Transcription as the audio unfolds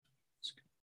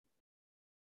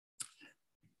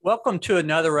Welcome to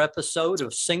another episode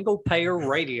of Single Payer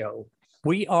Radio.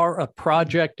 We are a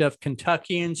project of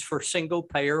Kentuckians for Single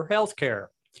Payer Healthcare,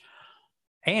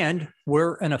 and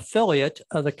we're an affiliate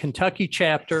of the Kentucky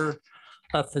chapter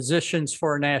of Physicians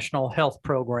for a National Health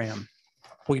Program.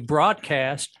 We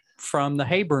broadcast from the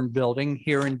Hayburn Building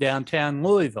here in downtown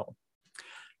Louisville.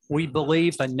 We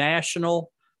believe a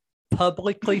national,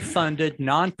 publicly funded,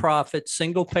 nonprofit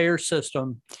single payer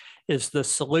system is the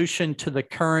solution to the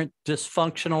current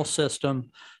dysfunctional system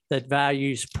that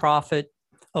values profit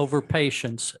over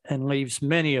patients and leaves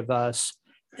many of us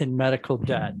in medical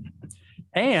debt.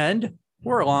 And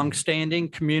we're a longstanding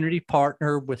community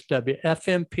partner with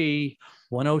WFMP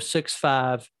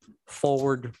 1065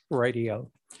 Forward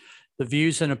Radio. The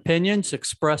views and opinions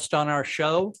expressed on our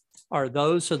show are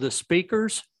those of the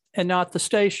speakers and not the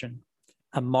station.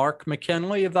 I'm Mark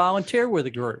McKinley, a volunteer with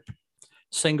the group.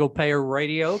 Single Payer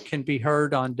Radio can be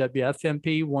heard on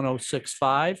WFMP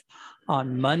 1065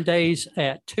 on Mondays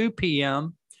at 2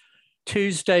 p.m.,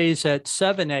 Tuesdays at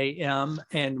 7 a.m.,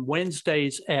 and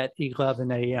Wednesdays at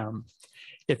 11 a.m.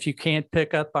 If you can't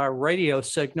pick up our radio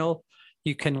signal,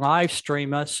 you can live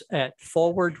stream us at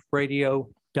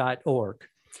forwardradio.org.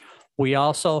 We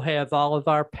also have all of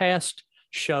our past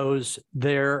shows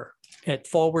there at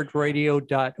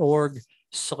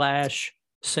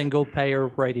forwardradio.org/single payer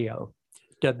radio.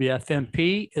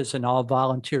 WFMP is an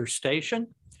all-volunteer station.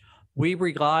 We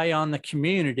rely on the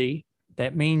community,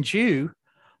 that means you,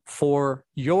 for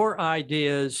your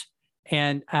ideas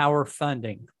and our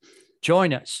funding.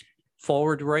 Join us,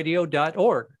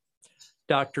 forwardradio.org.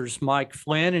 Doctors Mike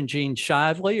Flynn and Gene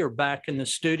Shively are back in the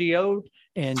studio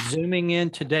and zooming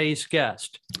in today's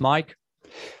guest. Mike?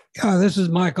 This is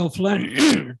Michael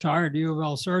Flynn, retired U of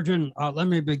L surgeon. Let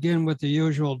me begin with the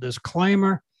usual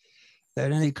disclaimer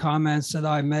that any comments that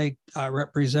I make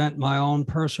represent my own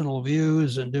personal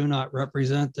views and do not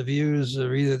represent the views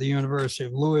of either the University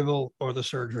of Louisville or the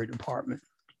surgery department.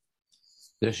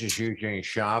 This is Eugene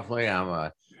Shoffley. I'm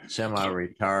a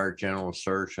semi-retired general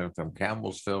surgeon from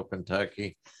Campbellsville,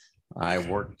 Kentucky. I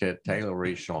worked at Taylor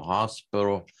Regional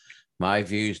Hospital. My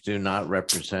views do not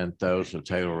represent those of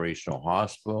Taylor Regional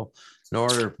Hospital, nor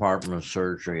the Department of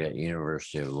Surgery at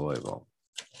University of Louisville.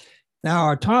 Now,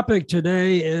 our topic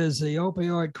today is the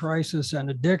opioid crisis and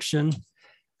addiction.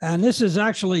 And this is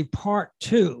actually part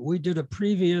two. We did a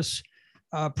previous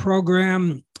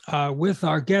program with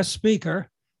our guest speaker,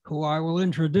 who I will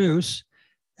introduce.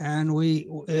 And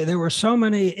there were so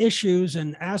many issues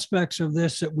and aspects of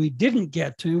this that we didn't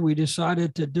get to. We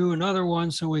decided to do another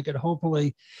one so we could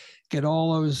hopefully get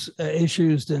all those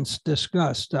issues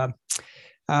discussed.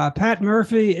 Pat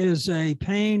Murphy is a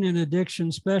pain and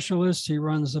addiction specialist. He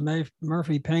runs the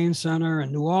Murphy Pain Center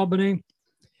in New Albany.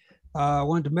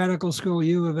 Went to medical school,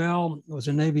 U of L, was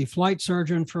a Navy flight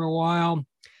surgeon for a while.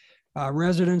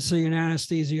 Residency in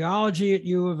anesthesiology at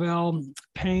U of L,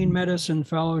 pain medicine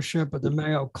fellowship at the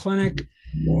Mayo Clinic,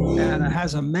 and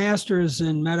has a master's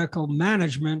in medical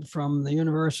management from the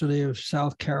University of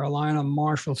South Carolina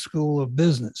Marshall School of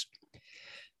Business.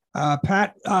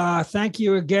 Pat, thank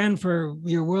you again for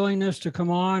your willingness to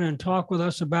come on and talk with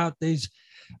us about these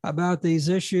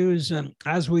issues. And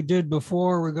as we did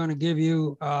before, we're going to give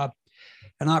you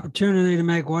an opportunity to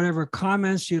make whatever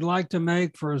comments you'd like to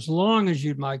make for as long as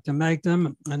you'd like to make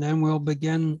them, and then we'll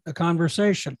begin a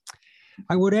conversation.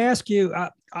 I would ask you,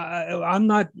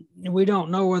 we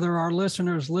don't know whether our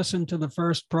listeners listened to the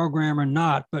first program or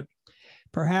not, but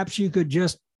perhaps you could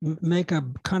just make a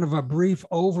kind of a brief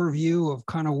overview of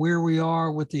kind of where we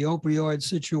are with the opioid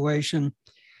situation,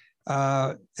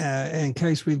 in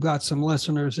case we've got some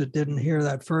listeners that didn't hear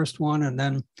that first one, and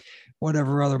then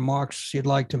whatever other marks you'd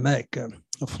like to make.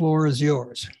 The floor is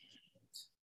yours.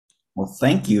 Well,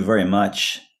 thank you very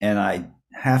much. And I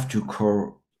have to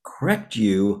correct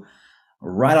you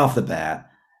right off the bat.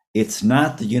 It's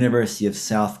not the University of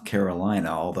South Carolina,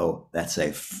 although that's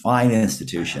a fine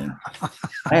institution.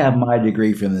 I have my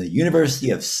degree from the University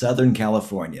of Southern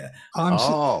California.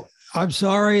 I'm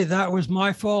sorry, that was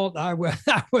my fault.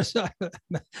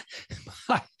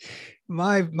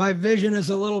 My vision is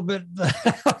a little bit.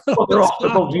 Well, they're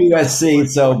all USC.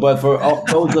 So, but for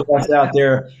those of us out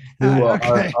there who are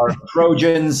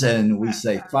Trojans, and we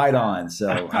say fight on.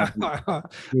 So, all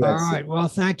right. Well,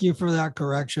 thank you for that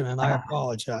correction, and I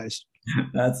apologize.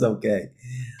 That's okay.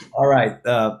 All right.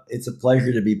 It's a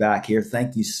pleasure to be back here.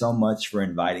 Thank you so much for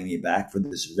inviting me back for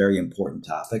this very important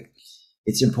topic.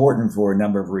 It's important for a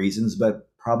number of reasons, but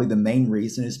probably the main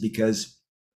reason is because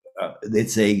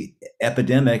it's a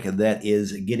epidemic that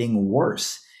is getting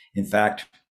worse. In fact,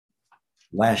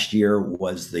 last year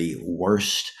was the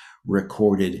worst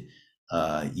recorded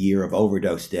year of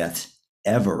overdose deaths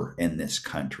ever in this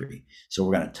country. So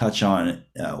we're going to touch on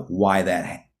why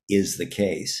that is the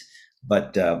case.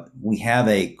 But we have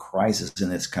a crisis in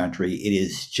this country. It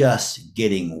is just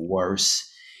getting worse.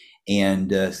 And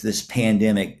this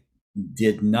pandemic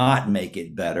did not make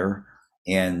it better.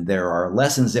 And there are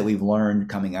lessons that we've learned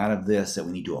coming out of this that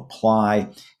we need to apply.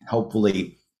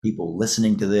 Hopefully, people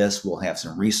listening to this will have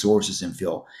some resources and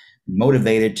feel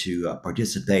motivated to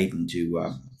participate and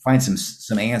to find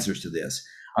some answers to this.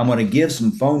 I'm going to give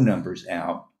some phone numbers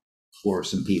out for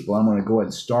some people. I'm going to go ahead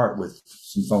and start with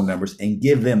some phone numbers and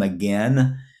give them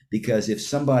again, because if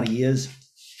somebody is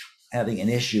having an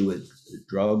issue with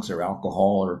drugs or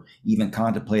alcohol or even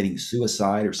contemplating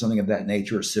suicide or something of that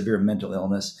nature, or severe mental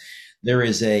illness, there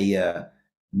is a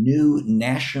new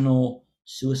national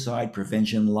suicide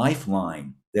prevention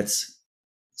lifeline that's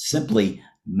simply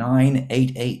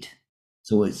 988.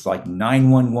 So it's like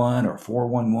 911 or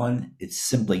 411. It's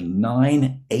simply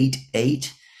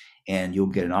 988, and you'll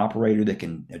get an operator that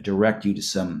can direct you to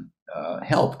some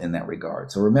help in that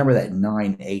regard. So remember that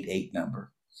 988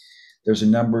 number. There's a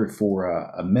number for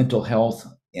a mental health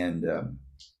and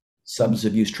substance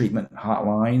abuse treatment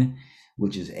hotline,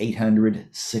 which is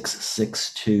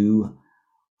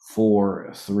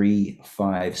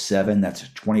 800-662-4357. That's a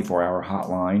 24-hour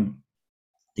hotline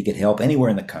to get help anywhere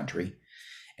in the country.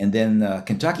 And then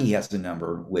Kentucky has the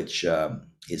number, which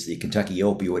is the Kentucky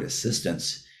Opioid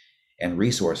Assistance and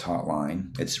Resource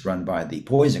Hotline. It's run by the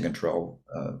Poison Control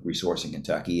Resource in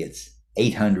Kentucky. It's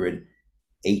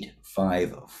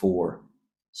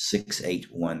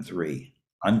 800-854-6813.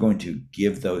 I'm going to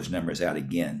give those numbers out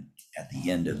again at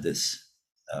the end of this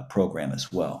program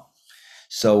as well.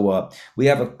 So we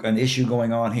have an issue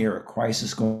going on here, a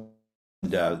crisis going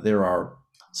on, and there are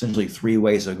essentially three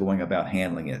ways of going about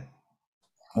handling it.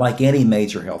 Like any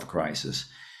major health crisis,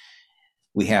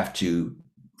 we have to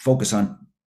focus on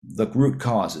the root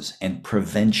causes and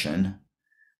prevention.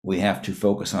 We have to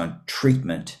focus on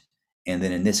treatment. And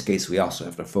then in this case, we also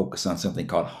have to focus on something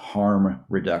called harm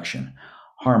reduction.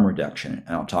 Harm reduction.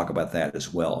 And I'll talk about that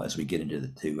as well as we get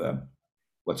into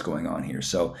what's going on here.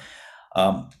 So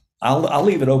I'll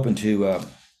leave it open to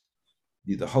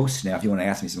the host now. If you want to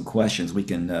ask me some questions, we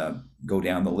can go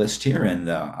down the list here, and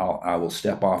I will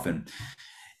step off and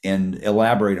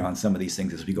elaborate on some of these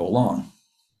things as we go along.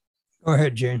 Go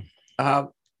ahead, Gene.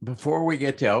 Before we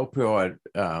get to opioid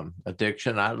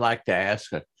addiction, I'd like to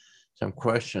ask some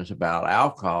questions about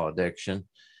alcohol addiction.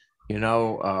 You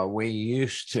know, we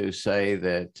used to say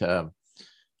that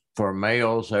for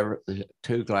males,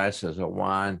 2 glasses of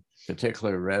wine,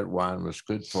 particularly red wine, was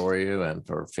good for you, and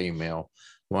for a female,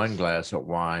 1 glass of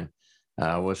wine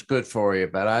was good for you.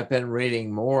 But I've been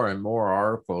reading more and more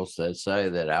articles that say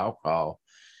that alcohol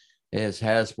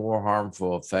has more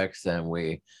harmful effects than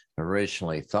we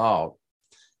originally thought.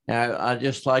 Now, I'd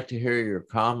just like to hear your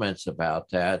comments about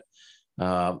that.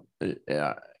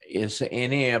 Is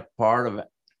any part of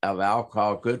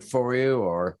alcohol good for you,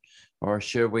 or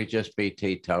should we just be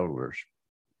teetotalers?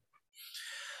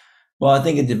 Well, I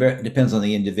think it depends on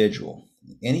the individual.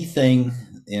 Anything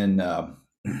in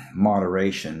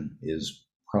moderation is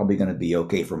probably going to be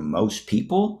okay for most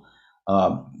people.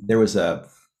 There was a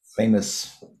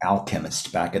famous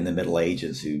alchemist back in the Middle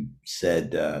Ages who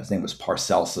said, his name was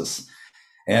Paracelsus,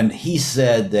 and he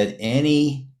said that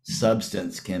any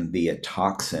substance can be a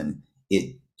toxin.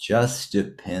 It just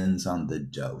depends on the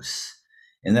dose.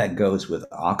 And that goes with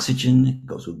oxygen, it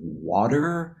goes with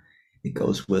water, it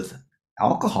goes with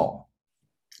alcohol.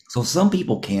 So some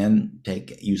people can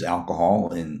use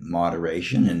alcohol in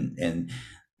moderation, and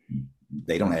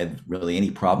they don't have really any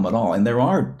problem at all. And there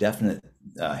are definite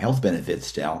health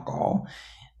benefits to alcohol.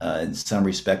 In some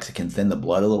respects, it can thin the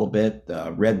blood a little bit.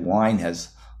 Red wine has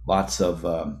lots of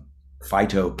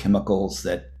phytochemicals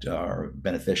that are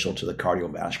beneficial to the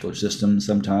cardiovascular system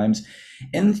sometimes.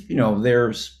 And,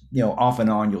 there's, off and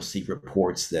on, you'll see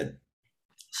reports that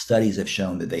studies have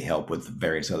shown that they help with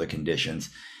various other conditions,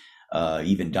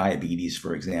 even diabetes,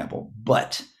 for example.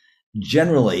 But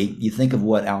generally, you think of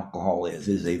what alcohol is.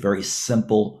 It is a very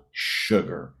simple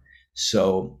sugar.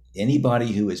 So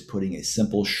anybody who is putting a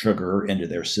simple sugar into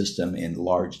their system in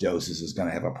large doses is going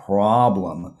to have a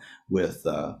problem with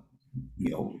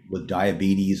with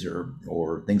diabetes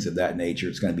or things of that nature.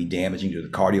 It's going to be damaging to the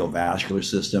cardiovascular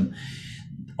system.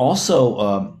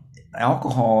 Also,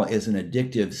 alcohol is an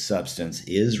addictive substance,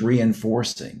 is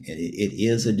reinforcing. It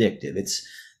is addictive. It's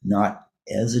not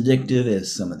as addictive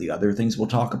as some of the other things we'll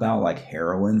talk about, like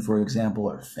heroin, for example,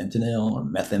 or fentanyl or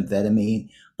methamphetamine,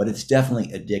 but it's definitely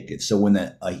addictive. So when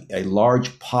a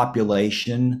large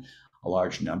population, a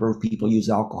large number of people use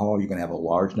alcohol, you're going to have a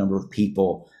large number of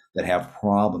people that have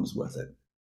problems with it.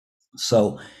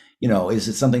 So, is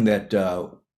it something that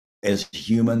as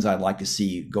humans I'd like to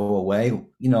see go away?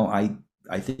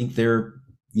 I think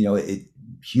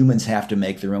humans have to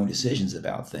make their own decisions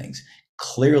about things.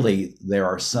 Clearly, there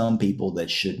are some people that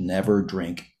should never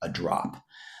drink a drop.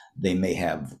 They may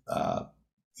have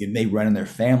it may run in their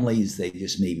families. They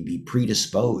just may be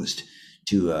predisposed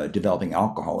to developing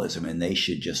alcoholism, and they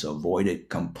should just avoid it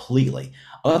completely.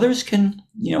 Others can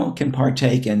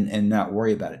partake and not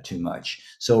worry about it too much.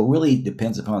 So it really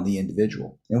depends upon the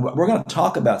individual. And we're going to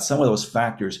talk about some of those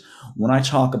factors when I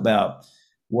talk about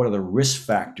what are the risk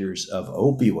factors of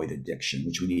opioid addiction,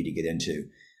 which we need to get into.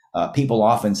 People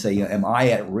often say, am I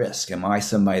at risk? Am I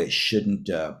somebody that shouldn't,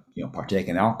 partake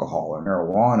in alcohol or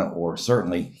marijuana or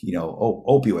certainly,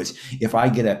 opioids? If I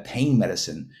get a pain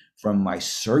medicine from my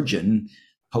surgeon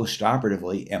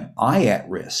post-operatively, am I at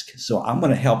risk? So I'm going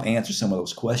to help answer some of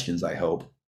those questions, I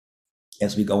hope,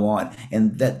 as we go on.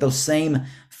 And that those same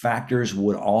factors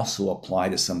would also apply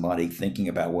to somebody thinking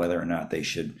about whether or not they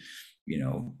should,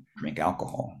 drink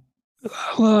alcohol.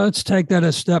 Well, let's take that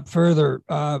a step further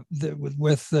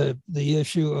with the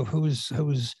issue of who's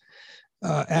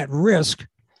at risk.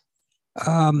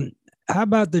 How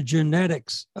about the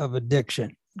genetics of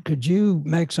addiction? Could you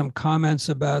make some comments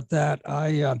about that?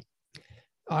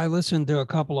 I listened to a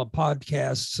couple of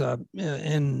podcasts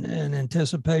in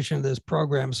anticipation of this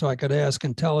program so I could ask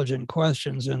intelligent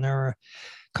questions, and there are a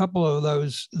couple of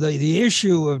those. The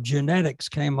issue of genetics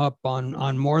came up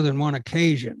on more than one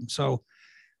occasion. So.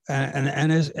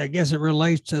 And as I guess it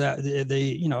relates to that,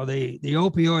 the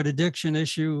opioid addiction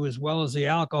issue, as well as the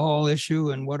alcohol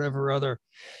issue and whatever other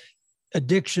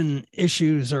addiction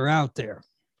issues are out there.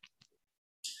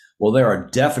 Well, there are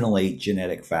definitely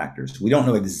genetic factors. We don't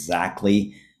know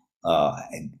exactly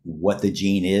what the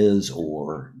gene is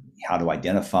or how to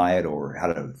identify it or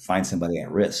how to find somebody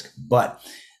at risk. But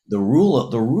the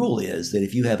rule is that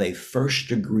if you have a first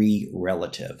degree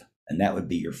relative, and that would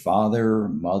be your father,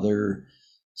 mother,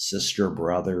 sister,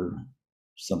 brother,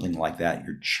 something like that,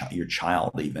 your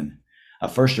child, even a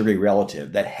first degree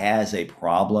relative that has a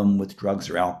problem with drugs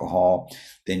or alcohol,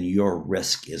 then your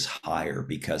risk is higher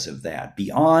because of that.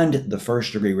 Beyond the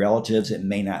first degree relatives, it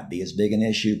may not be as big an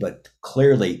issue, but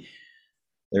clearly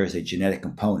there is a genetic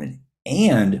component.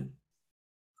 And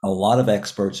a lot of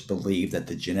experts believe that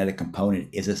the genetic component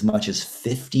is as much as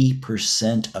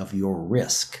 50% of your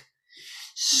risk.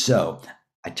 So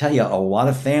I tell you, a lot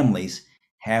of families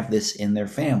have this in their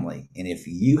family. And if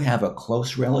you have a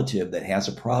close relative that has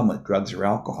a problem with drugs or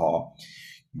alcohol,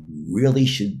 you really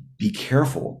should be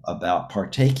careful about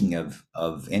partaking of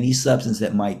any substance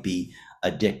that might be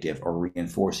addictive or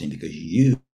reinforcing because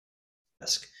you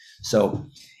risk. So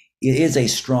it is a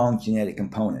strong genetic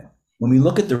component. When we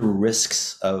look at the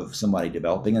risks of somebody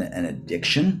developing an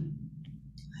addiction,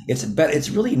 it's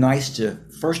really nice to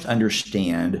first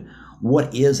understand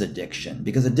what is addiction?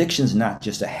 Because addiction is not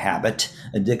just a habit.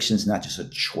 Addiction is not just a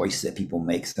choice that people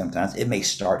make sometimes. It may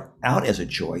start out as a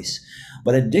choice,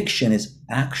 but addiction is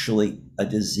actually a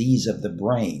disease of the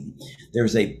brain.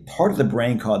 There's a part of the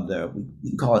brain called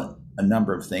we can call it a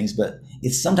number of things, but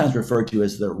it's sometimes referred to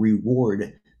as the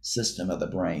reward system of the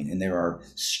brain. And there are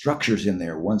structures in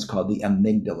there. One's called the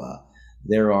amygdala.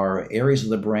 There are areas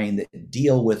of the brain that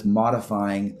deal with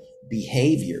modifying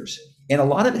behaviors. And a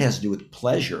lot of it has to do with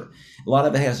pleasure. A lot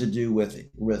of it has to do with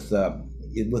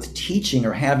teaching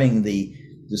or having the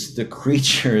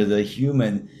creature, the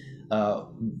human,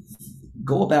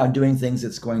 go about doing things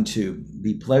that's going to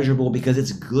be pleasurable because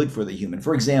it's good for the human.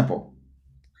 For example,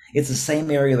 it's the same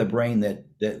area of the brain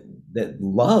that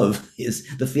love is,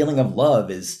 the feeling of love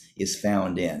is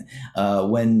found in.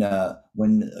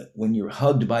 When you're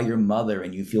hugged by your mother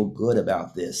and you feel good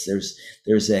about this, or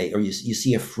you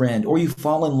see a friend, or you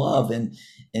fall in love and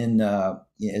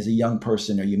as a young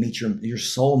person, or you meet your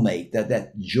soulmate,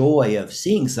 that joy of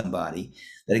seeing somebody,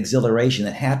 that exhilaration,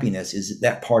 that happiness is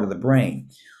that part of the brain.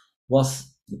 Well,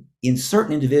 in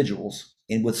certain individuals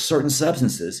and with certain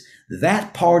substances,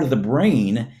 that part of the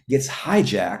brain gets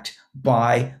hijacked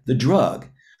by the drug.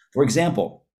 For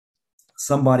example,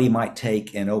 somebody might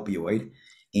take an opioid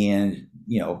and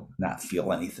not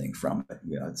feel anything from it.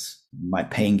 It's my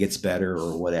pain gets better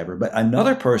or whatever. But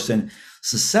another person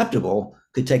susceptible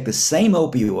could take the same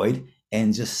opioid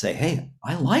and just say, hey,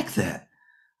 I like that.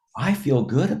 I feel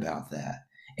good about that.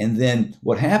 And then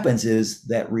what happens is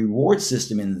that reward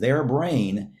system in their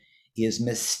brain is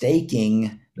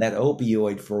mistaking that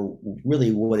opioid for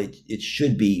really what it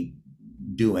should be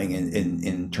doing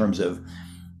in terms of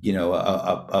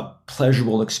a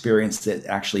pleasurable experience that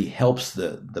actually helps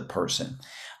the person.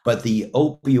 But the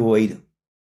opioid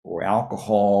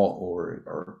alcohol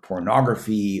or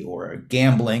pornography or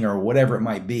gambling or whatever it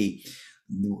might be,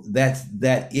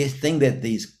 that is thing that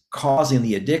is causing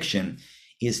the addiction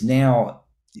is now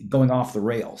going off the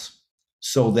rails,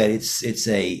 so that it's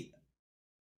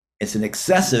an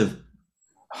excessive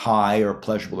high or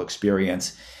pleasurable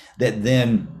experience that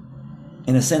then,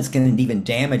 in a sense, can even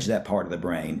damage that part of the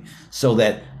brain, so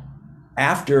that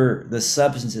after the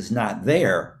substance is not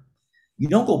there, you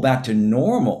don't go back to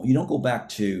normal, you don't go back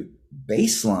to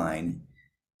baseline.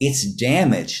 It's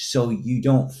damaged, so you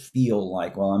don't feel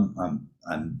like, well,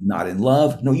 I'm not in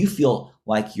love. No, you feel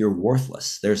like you're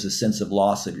worthless. There's a sense of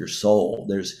loss of your soul.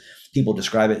 There's people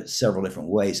describe it several different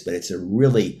ways, but it's a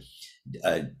really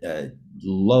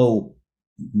low,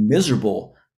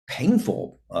 miserable,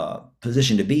 painful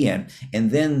position to be in.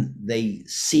 And then they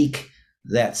seek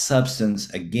that substance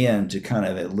again to kind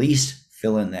of at least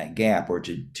fill in that gap, or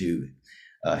to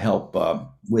help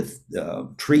with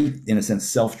treat, in a sense,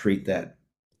 self-treat that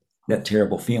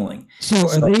terrible feeling. So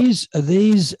are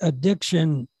these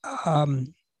addiction,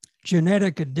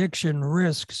 genetic addiction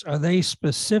risks, are they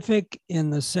specific in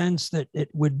the sense that it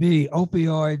would be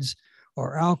opioids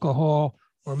or alcohol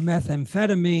or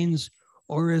methamphetamines,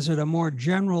 or is it a more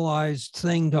generalized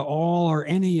thing to all or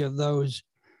any of those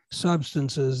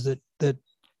substances that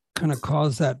kind of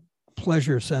cause that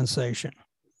pleasure sensation?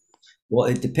 Well,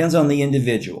 it depends on the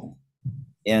individual,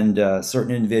 and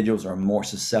certain individuals are more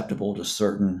susceptible to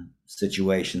certain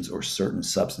situations or certain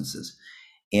substances,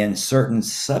 and certain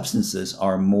substances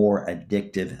are more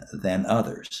addictive than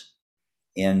others.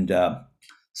 And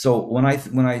so when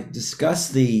I discuss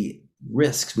the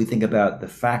risks, we think about the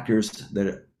factors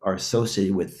that are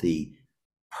associated with the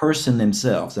person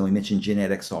themselves, and we mentioned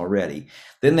genetics already.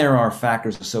 Then there are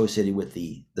factors associated with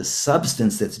the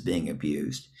substance that's being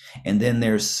abused, and then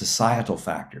there's societal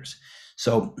factors.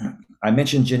 So I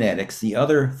mentioned genetics. The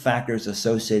other factors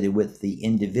associated with the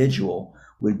individual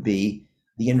would be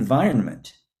the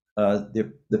environment,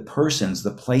 the persons,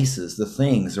 the places, the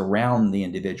things around the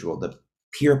individual, the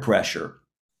peer pressure,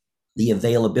 the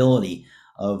availability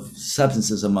of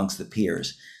substances amongst the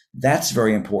peers. That's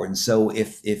very important. So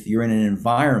if you're in an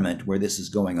environment where this is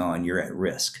going on, you're at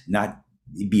risk. Not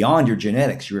beyond your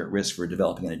genetics, you're at risk for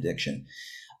developing an addiction.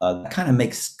 That kind of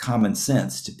makes common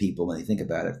sense to people when they think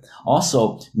about it.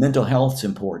 Also, mental health is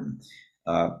important.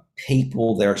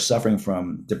 People that are suffering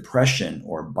from depression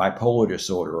or bipolar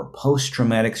disorder or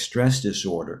post-traumatic stress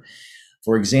disorder,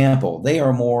 for example, they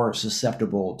are more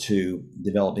susceptible to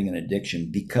developing an addiction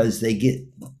because they get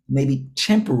maybe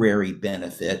temporary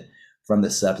benefit from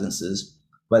the substances,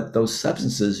 but those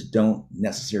substances don't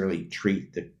necessarily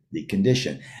treat the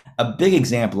condition. A big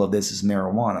example of this is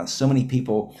marijuana. So many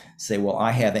people say, well,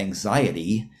 I have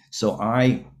anxiety, so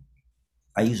I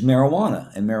use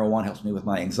marijuana, and marijuana helps me with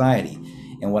my anxiety.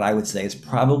 And what I would say is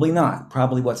probably not.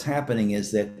 Probably what's happening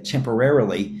is that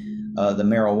temporarily the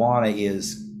marijuana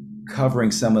is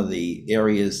covering some of the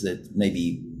areas that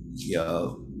maybe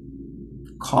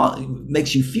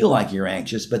makes you feel like you're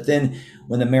anxious, but then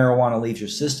when the marijuana leaves your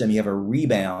system, you have a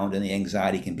rebound and the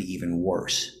anxiety can be even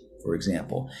worse, for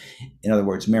example. In other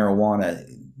words, marijuana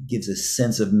gives a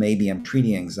sense of maybe I'm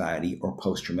treating anxiety or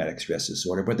post-traumatic stress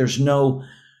disorder, but there's no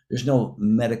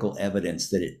medical evidence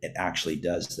that it actually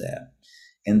does that.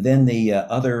 And then the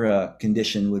other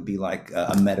condition would be like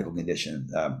a medical condition.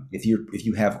 If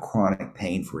you have chronic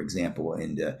pain, for example,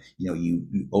 and you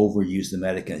overuse the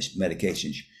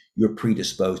medications, you're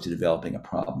predisposed to developing a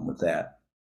problem with that.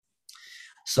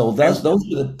 So those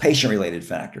are the patient-related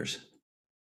factors.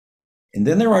 And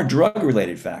then there are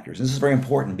drug-related factors. This is very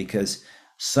important because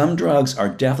some drugs are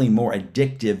definitely more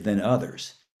addictive than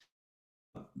others.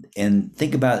 And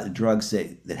think about the drugs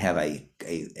that have a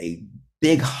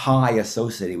big high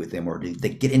associated with them, or they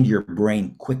get into your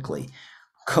brain quickly.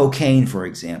 Cocaine, for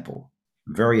example,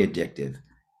 very addictive.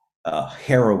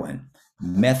 Heroin,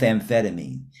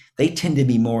 methamphetamine, they tend to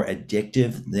be more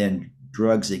addictive than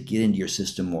drugs that get into your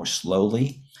system more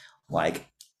slowly, like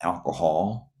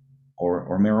alcohol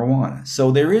or marijuana.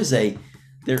 So there is a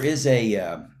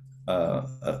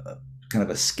kind of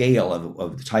a scale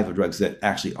of the type of drugs that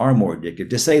actually are more addictive.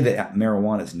 To say that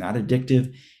marijuana is not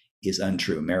addictive is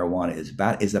untrue. Marijuana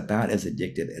is about as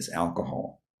addictive as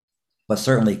alcohol. But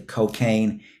certainly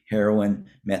cocaine, heroin,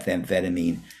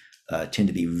 methamphetamine tend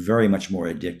to be very much more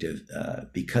addictive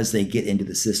because they get into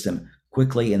the system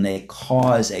quickly and they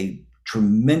cause a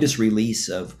tremendous release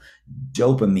of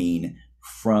dopamine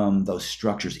from those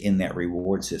structures in that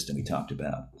reward system we talked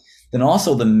about. Then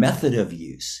also the method of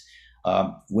use.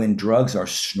 When drugs are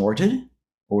snorted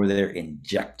or they're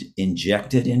injected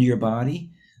into your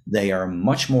body, they are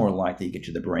much more likely to get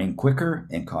to the brain quicker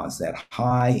and cause that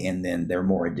high, and then they're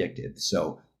more addictive.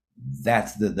 So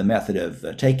that's the method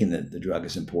of taking the drug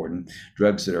is important.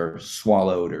 Drugs that are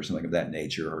swallowed or something of that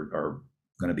nature are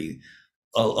going to be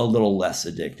a little less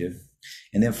addictive.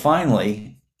 And then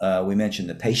finally, we mentioned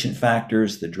the patient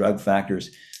factors, the drug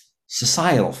factors,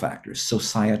 societal factors.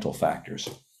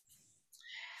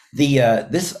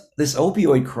 This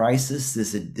opioid crisis,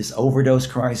 this overdose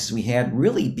crisis we had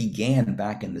really began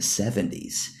back in the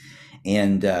 70s.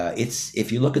 And it's,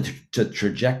 if you look at the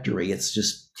trajectory, it's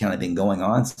just kind of been going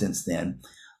on since then.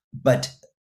 But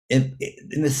in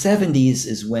the 70s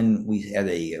is when we had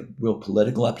a real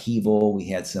political upheaval. We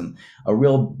had a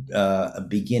real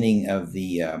beginning of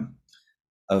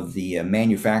the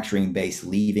manufacturing base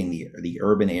leaving the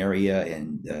urban area,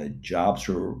 and jobs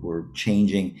were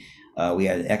changing. We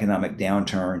had an economic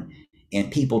downturn,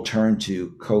 and people turned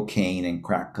to cocaine and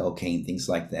crack cocaine, things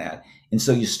like that. And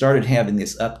so you started having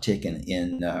this uptick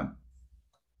in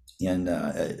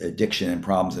addiction and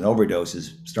problems and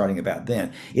overdoses starting about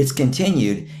then. It's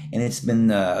continued, and it's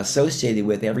been associated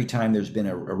with every time there's been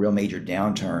a real major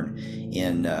downturn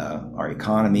in our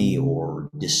economy or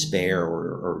despair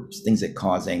or things that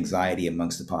cause anxiety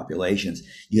amongst the populations,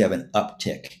 you have an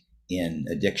uptick in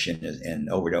addiction and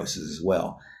overdoses as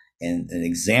well. And an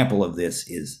example of this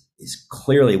is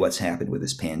clearly what's happened with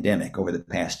this pandemic. Over the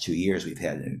past 2 years, we've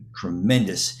had a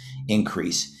tremendous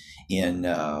increase in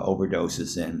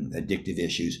overdoses and addictive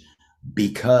issues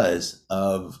because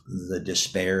of the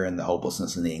despair and the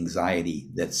hopelessness and the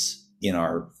anxiety that's in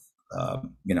our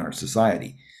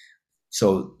society.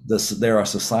 So there are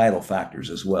societal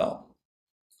factors as well.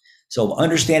 So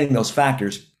understanding those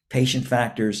factors, patient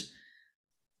factors,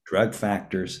 drug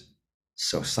factors,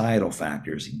 societal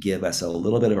factors, give us a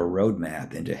little bit of a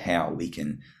roadmap into how we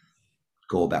can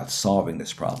go about solving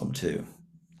this problem too.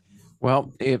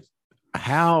 Well,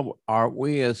 how are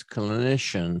we as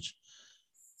clinicians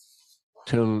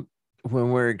when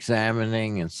we're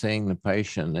examining and seeing the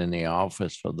patient in the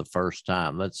office for the first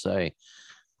time? Let's say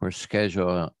we're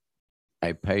scheduling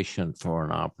a patient for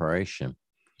an operation.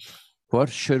 What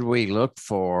should we look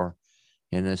for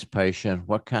in this patient?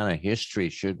 What kind of history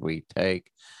should we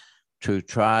take to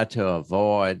try to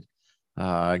avoid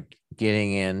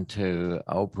getting into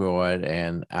opioid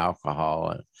and alcohol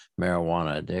and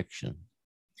marijuana addiction?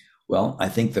 Well, I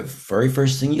think the very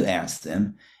first thing you ask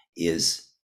them is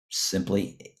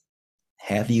simply,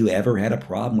 have you ever had a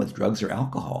problem with drugs or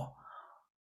alcohol?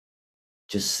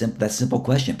 Just that simple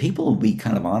question. People will be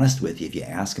kind of honest with you if you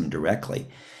ask them directly.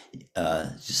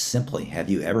 Just simply, have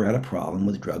you ever had a problem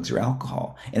with drugs or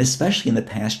alcohol? And especially in the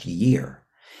past year.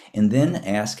 And then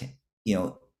ask, do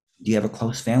you have a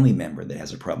close family member that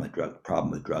has a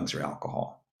problem with drugs or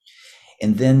alcohol?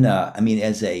 And then,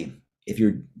 if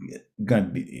you're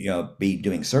going to be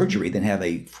doing surgery, then have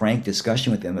a frank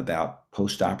discussion with them about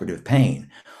postoperative pain.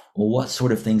 Well, what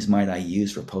sort of things might I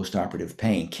use for postoperative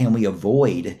pain? Can we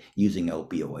avoid using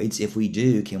opioids? If we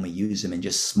do, can we use them in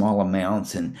just small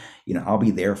amounts? And, I'll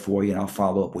be there for you and I'll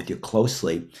follow up with you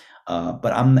closely.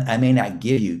 But I may not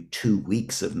give you 2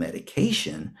 weeks of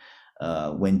medication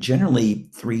when generally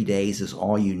 3 days is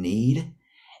all you need.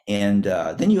 And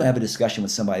then you have a discussion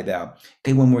with somebody about,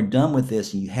 okay, when we're done with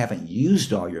this and you haven't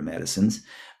used all your medicines,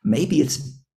 maybe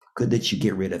it's good that you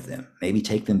get rid of them. Maybe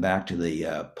take them back to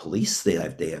the police. They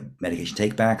have medication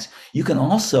takebacks. You can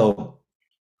also,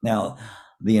 now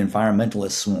the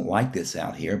environmentalists won't like this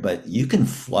out here, but you can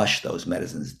flush those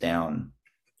medicines down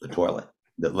the toilet,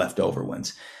 the leftover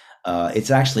ones.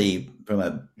 It's actually, from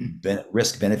a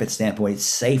risk-benefit standpoint, it's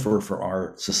safer for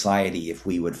our society if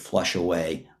we would flush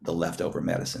away the leftover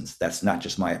medicines. That's not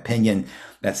just my opinion;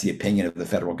 that's the opinion of the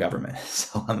federal government.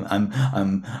 So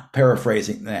I'm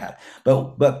paraphrasing that.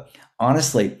 But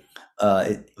honestly,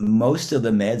 most of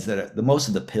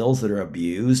the pills that are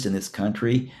abused in this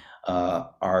country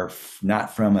are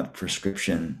not from a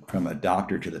prescription from a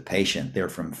doctor to the patient. They're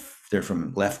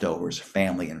from leftovers,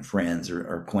 family and friends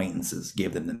or acquaintances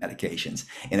give them the medications.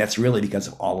 And that's really because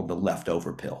of all of the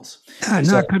leftover pills.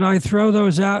 Now, could I throw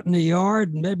those out in the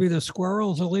yard and maybe the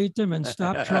squirrels will eat them and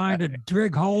stop trying to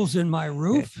dig holes in my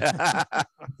roof?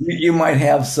 You might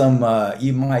have some,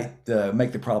 you might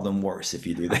make the problem worse if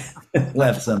you do that.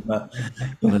 Left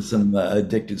some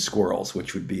addicted squirrels,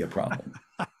 which would be a problem.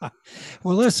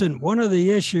 Well, listen, one of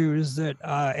the issues that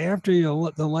after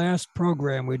the last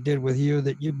program we did with you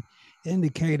that you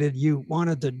indicated you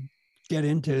wanted to get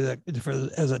into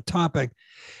as a topic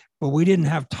but we didn't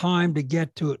have time to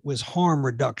get to it, was harm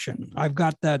reduction. I've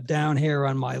got that down here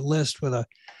on my list with a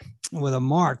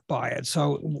mark by it.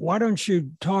 So why don't you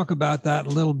talk about that a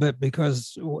little bit?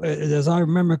 Because as I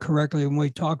remember correctly, when we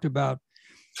talked about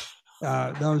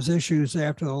those issues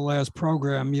after the last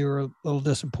program, you were a little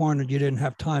disappointed you didn't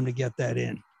have time to get that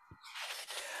in.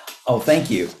 Oh, thank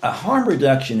you. Harm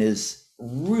reduction is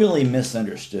really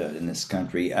misunderstood in this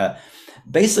country.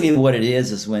 Basically, what it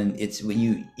is when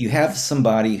you have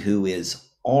somebody who is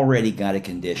already got a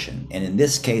condition, and in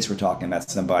this case, we're talking about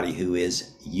somebody who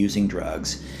is using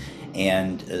drugs,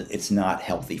 and it's not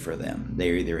healthy for them.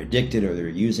 They're either addicted or they're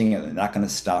using it. They're not going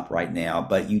to stop right now,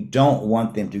 but you don't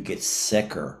want them to get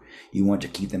sicker. You want to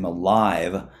keep them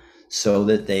alive so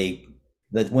that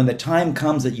that when the time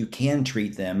comes that you can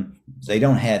treat them, they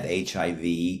don't have HIV,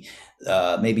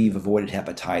 maybe you've avoided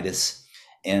hepatitis,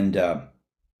 and they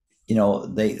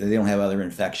don't have other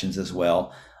infections as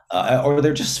well, or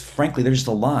they're just, frankly, they're just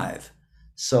alive.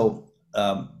 So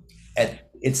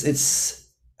it's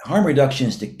harm reduction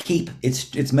is to keep,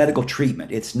 it's medical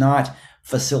treatment. It's not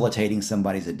facilitating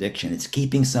somebody's addiction. It's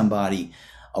keeping somebody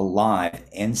alive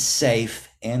and safe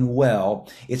and well.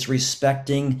 It's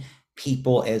respecting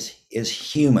people as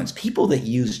humans. People that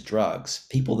use drugs,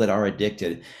 people that are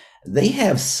addicted, they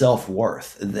have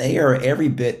self-worth. They are every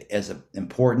bit as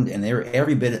important, and they're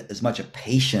every bit as much a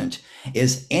patient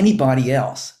as anybody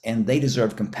else, and they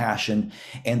deserve compassion,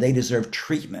 and they deserve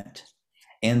treatment,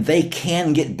 and they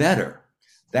can get better.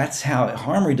 That's how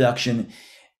harm reduction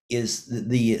is.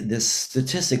 The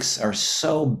statistics are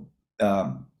so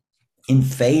in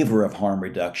favor of harm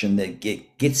reduction that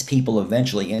gets people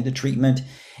eventually into treatment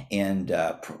and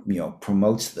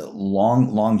promotes the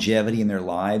longevity in their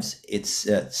lives. It's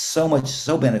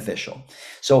so beneficial.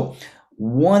 So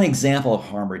one example of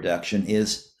harm reduction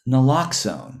is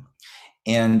naloxone,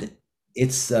 and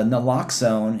it's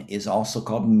naloxone is also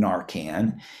called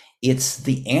Narcan. It's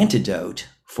the antidote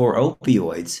for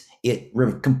opioids. It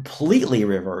completely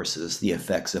reverses the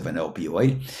effects of an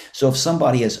opioid. So if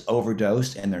somebody has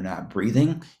overdosed and they're not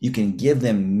breathing, you can give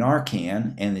them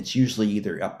Narcan, and it's usually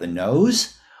either up the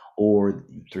nose or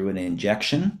through an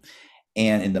injection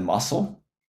and in the muscle,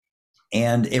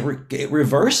 and it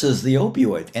reverses the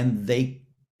opioid, and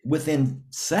within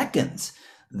seconds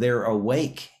they're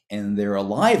awake and they're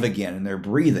alive again and they're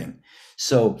breathing.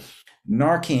 So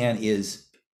Narcan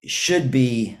should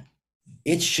be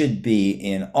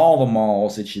in all the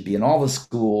malls. It should be in all the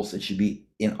schools. It should be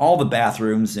in all the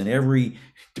bathrooms, in every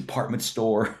department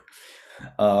store,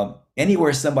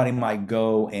 anywhere somebody might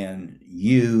go and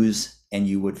use, and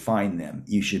you would find them.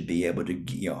 You should be able to,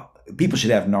 people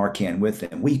should have Narcan with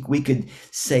them. We could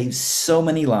save so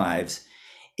many lives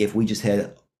if we just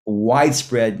had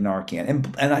widespread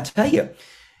Narcan. And I tell you,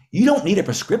 you don't need a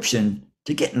prescription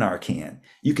to get Narcan.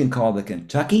 You can call the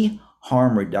Kentucky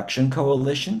Harm Reduction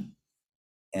Coalition,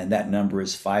 and that number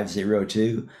is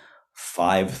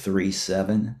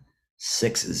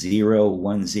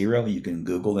 502-537-6010. You can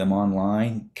Google them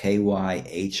online, kyhrc.org,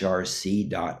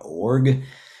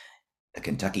 the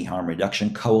Kentucky Harm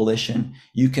Reduction Coalition.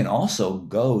 You can also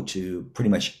go to pretty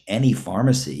much any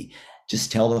pharmacy.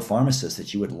 Just tell the pharmacist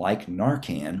that you would like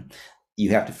Narcan. You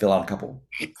have to fill out a couple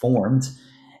forms,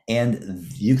 and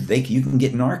you can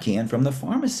get Narcan from the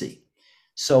pharmacy.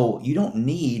 So you don't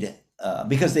need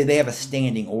because they have a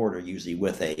standing order usually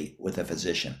with a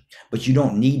physician, but you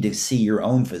don't need to see your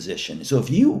own physician. So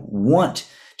if you want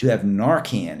to have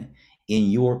Narcan in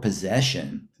your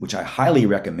possession, which I highly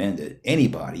recommend it,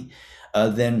 anybody,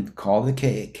 then call the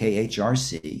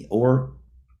KHRC or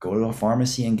go to a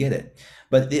pharmacy and get it.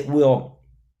 But it will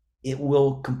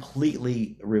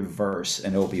completely reverse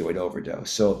an opioid overdose.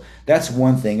 So that's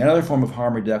one thing. Another form of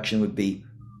harm reduction would be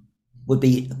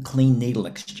clean needle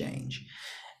exchange.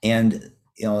 And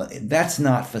that's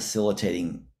not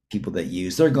facilitating people that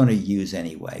use. They're going to use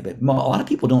anyway. But a lot of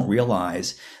people don't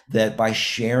realize that by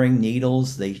sharing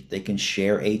needles, they can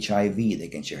share HIV, they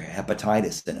can share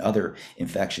hepatitis and other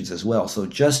infections as well. So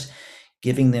just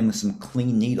giving them some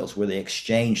clean needles where they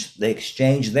exchange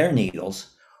their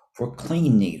needles for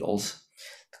clean needles,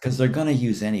 because they're going to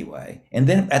use anyway. And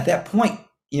then at that point,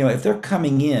 if they're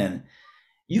coming in,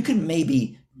 you can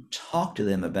maybe talk to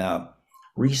them about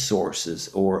resources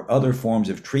or other forms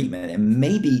of treatment, and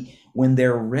maybe when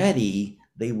they're ready,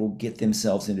 they will get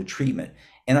themselves into treatment.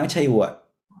 And I tell you what,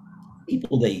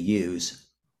 people that use,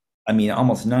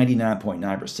 almost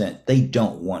 99.9%, they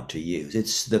don't want to use.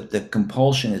 It's the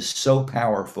compulsion is so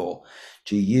powerful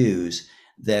to use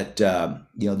that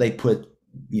they put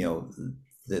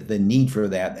the need for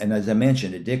that. And as I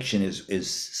mentioned, addiction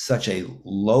is such a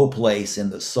low place in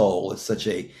the soul. It's such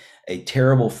a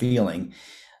terrible feeling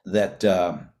that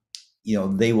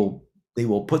they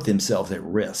will put themselves at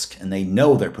risk, and they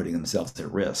know they're putting themselves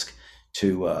at risk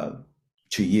to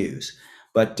use.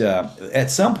 But at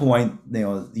some point,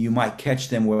 you might catch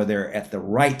them where they're at the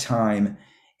right time,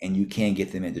 and you can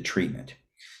get them into treatment.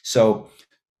 So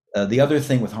the other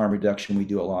thing with harm reduction we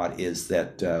do a lot is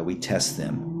that we test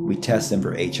them. We test them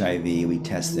for HIV. We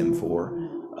test them for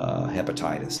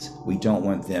hepatitis. We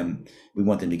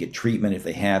want them to get treatment if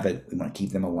they have it. We want to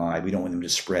keep them alive. We don't want them to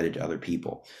spread it to other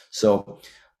people. So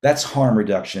that's harm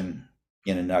reduction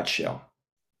in a nutshell.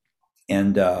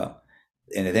 And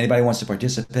if anybody wants to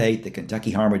participate, the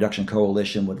Kentucky Harm Reduction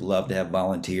Coalition would love to have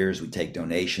volunteers. We take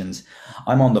donations.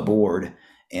 I'm on the board,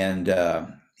 and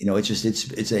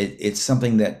it's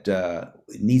something that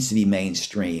needs to be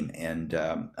mainstream and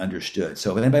understood.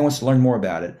 So if anybody wants to learn more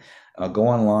about it, go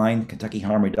online,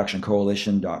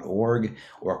 KentuckyHarmReductionCoalition.org,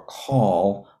 or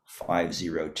call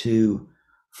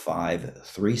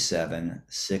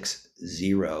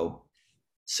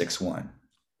 502-537-6061.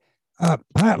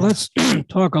 Pat, let's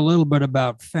talk a little bit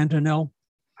about fentanyl.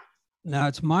 Now,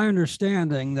 it's my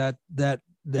understanding that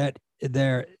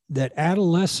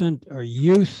adolescent or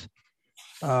youth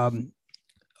opioid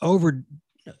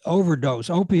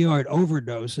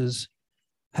overdoses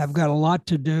have got a lot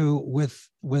to do with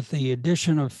the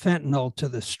addition of fentanyl to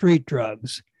the street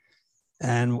drugs.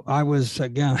 And I was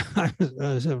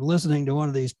listening to one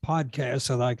of these podcasts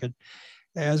so that I could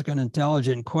ask an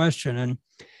intelligent question. And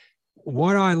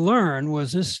what I learned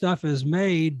was this stuff is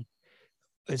made.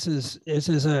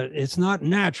 It's not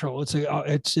natural.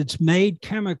 It's made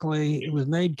chemically. It was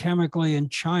made chemically in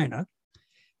China.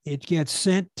 It gets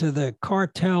sent to the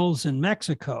cartels in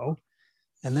Mexico,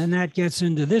 and then that gets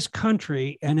into this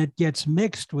country, and it gets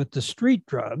mixed with the street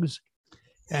drugs,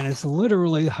 and it's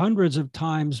literally hundreds of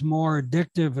times more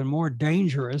addictive and more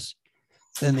dangerous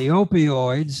than the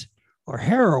opioids or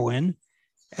heroin.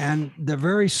 And the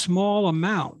very small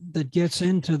amount that gets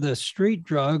into the street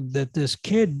drug that this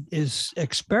kid is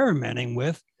experimenting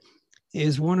with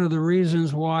is one of the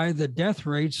reasons why the death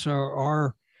rates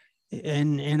are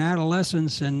in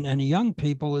adolescents and young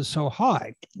people is so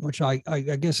high, which I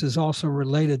guess is also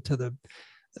related to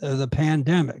the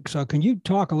pandemic. So can you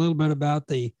talk a little bit about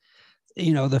the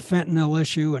fentanyl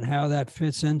issue and how that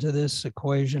fits into this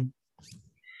equation?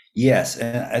 Yes,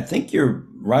 and I think you're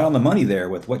right on the money there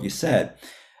with what you said.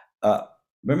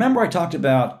 Remember I talked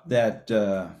about that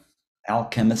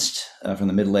alchemist from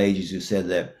the Middle Ages who said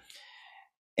that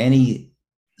any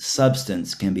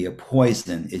substance can be a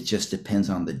poison, it just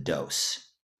depends on the dose.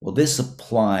 Well, this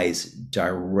applies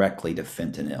directly to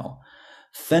fentanyl.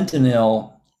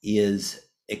 Fentanyl is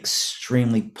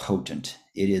extremely potent.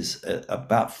 It is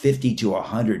about 50 to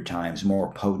 100 times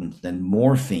more potent than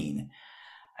morphine,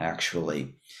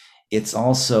 actually. It's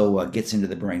also gets into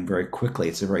the brain very quickly.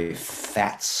 It's a very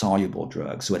fat-soluble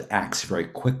drug, so it acts very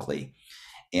quickly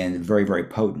and very, very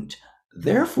potent.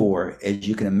 Therefore, as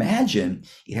you can imagine,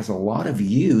 it has a lot of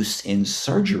use in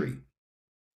surgery.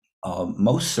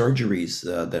 Most surgeries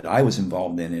that I was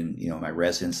involved in my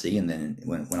residency, and then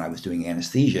when I was doing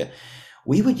anesthesia,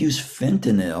 we would use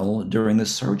fentanyl during the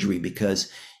surgery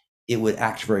because it would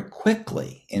act very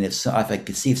quickly. And if I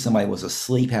could see if somebody was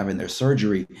asleep having their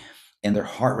surgery and their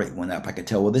heart rate went up, I could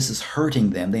tell, well, this is hurting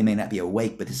them. They may not be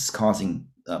awake, but this is causing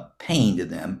pain to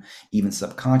them, even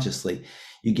subconsciously.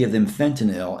 You give them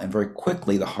fentanyl, and very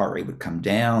quickly the heart rate would come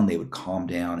down, they would calm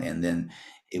down, and then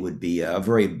it would be a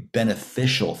very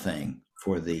beneficial thing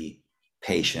for the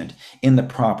patient in the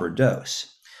proper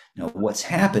dose. Now, what's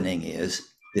happening is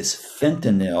this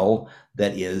fentanyl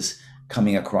that is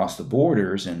coming across the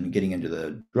borders and getting into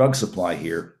the drug supply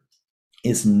here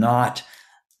is not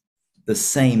the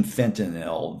same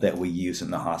fentanyl that we use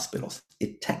in the hospitals.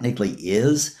 It technically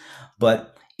is,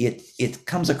 but it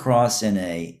comes across in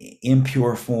a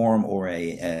impure form or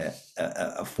a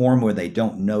form where they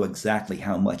don't know exactly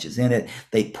how much is in it.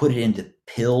 They put it into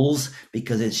pills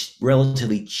because it's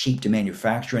relatively cheap to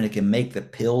manufacture, and it can make the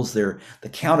pills, the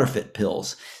counterfeit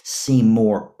pills, seem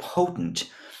more potent.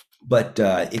 But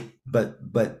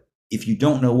if you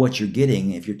don't know what you're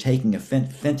getting, if you're taking a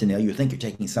fentanyl, you think you're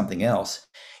taking something else.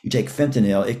 You take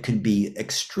fentanyl, it could be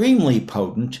extremely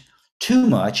potent, too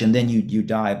much, and then you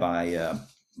die by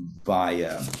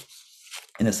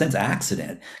in a sense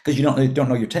accident, because you don't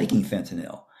know you're taking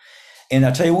fentanyl. And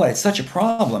I'll tell you what, it's such a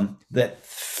problem that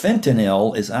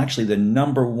fentanyl is actually the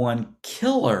number one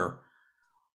killer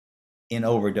in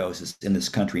overdoses in this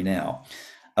country now.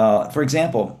 For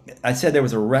example, I said there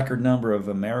was a record number of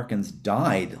Americans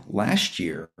died last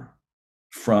year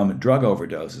from drug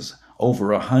overdoses.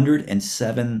 Over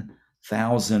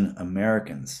 107,000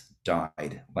 Americans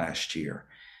died last year.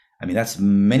 I mean, that's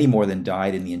many more than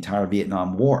died in the entire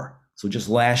Vietnam War. So just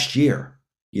last year,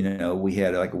 we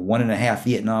had like 1.5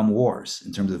 Vietnam Wars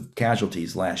in terms of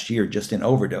casualties last year, just in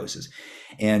overdoses.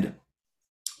 And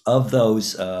of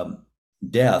those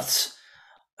deaths,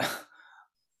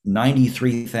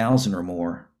 93,000 or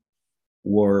more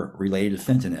were related to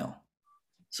fentanyl.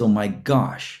 So my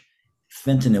gosh,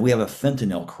 fentanyl, we have a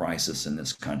fentanyl crisis in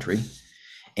this country.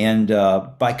 And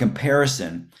by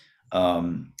comparison,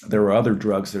 there are other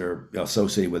drugs that are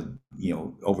associated with,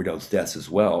 overdose deaths as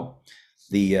well.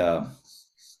 The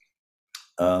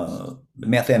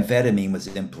methamphetamine was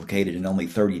implicated in only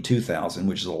 32,000,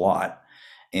 which is a lot,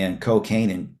 and cocaine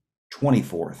in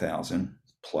 24,000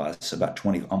 plus, about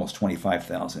almost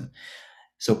 25,000.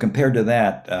 So compared to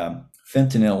that,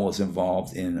 fentanyl was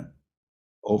involved in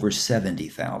over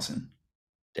 70,000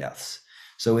 deaths.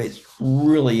 So it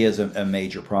really is a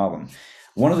major problem.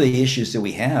 One of the issues that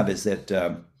we have is that,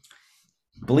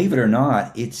 believe it or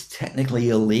not, it's technically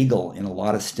illegal in a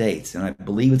lot of states, and I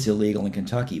believe it's illegal in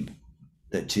Kentucky,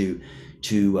 that to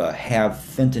have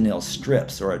fentanyl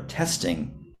strips or a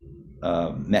testing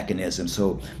mechanism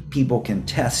so people can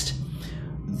test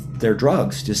their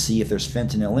drugs to see if there's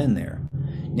fentanyl in there.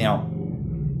 Now,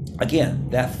 again,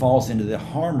 that falls into the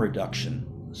harm reduction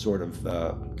sort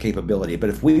of capability. But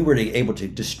if we were able to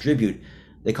distribute,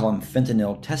 they call them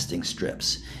fentanyl testing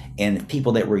strips, and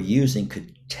people that were using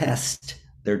could test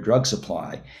their drug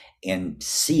supply and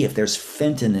see if there's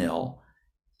fentanyl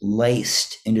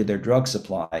laced into their drug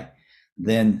supply,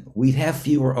 then we'd have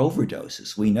fewer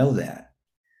overdoses. We know that.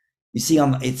 You see,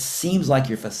 it seems like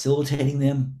you're facilitating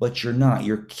them, but you're not.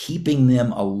 You're keeping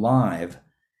them alive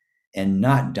and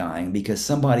not dying, because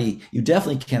you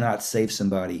definitely cannot save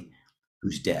somebody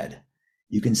who's dead.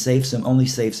 You can only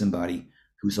save somebody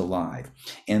who's alive.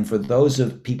 And for those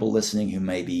of people listening who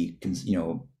may be,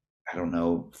 I don't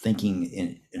know,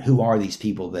 thinking who are these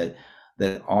people that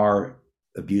are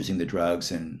abusing the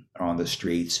drugs and are on the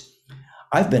streets,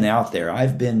 I've been out there.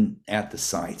 I've been at the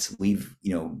sites. We've,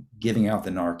 giving out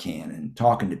the Narcan and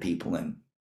talking to people. And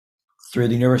through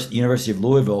the University of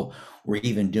Louisville, we're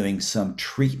even doing some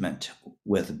treatment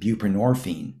with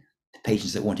buprenorphine to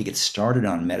patients that want to get started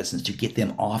on medicines to get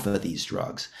them off of these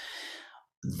drugs.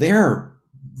 They're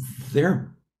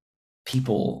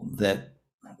people that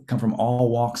come from all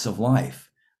walks of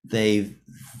life.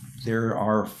 There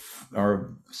are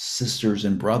our sisters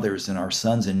and brothers and our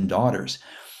sons and daughters.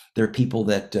 They're people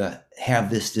that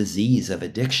have this disease of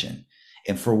addiction.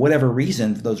 And for whatever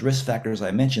reason, those risk factors I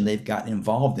mentioned, they've gotten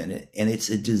involved in it, and it's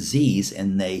a disease,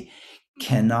 and they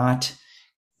cannot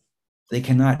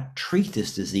treat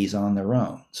this disease on their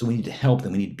own. So we need to help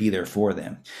them. We need to be there for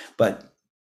them. But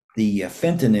the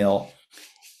fentanyl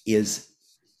is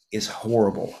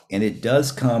horrible, and it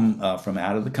does come from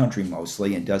out of the country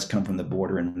mostly, and does come from the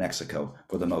border in Mexico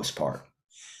for the most part.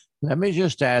 Let me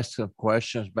just ask some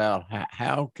questions about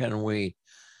how can we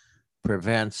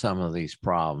prevent some of these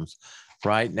problems.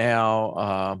 Right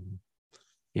now,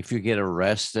 if you get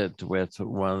arrested with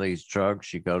one of these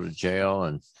drugs, you go to jail,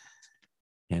 and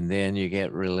then you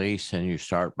get released and you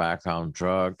start back on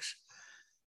drugs.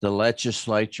 The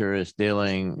legislature is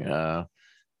dealing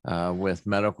with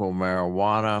medical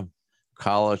marijuana.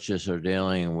 Colleges are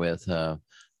dealing with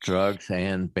drugs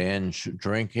and binge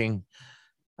drinking.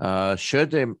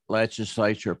 Should the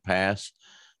legislature pass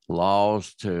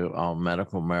laws on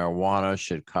medical marijuana?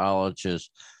 Should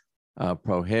colleges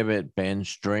prohibit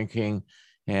binge drinking?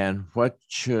 And what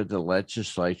should the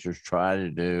legislatures try to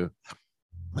do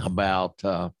about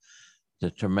the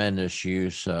tremendous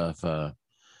use of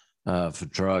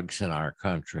drugs in our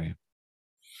country?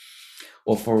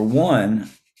 Well, for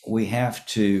one, we have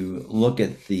to look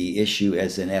at the issue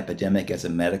as an epidemic, as a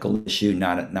medical issue,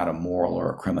 not a moral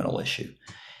or a criminal issue.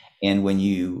 And when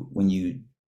you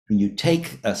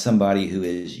take somebody who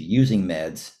is using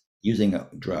meds, using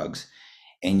drugs,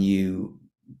 and you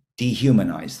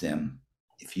dehumanize them,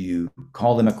 if you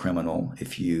call them a criminal,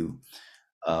 if you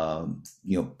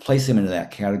place them into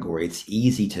that category, it's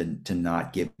easy to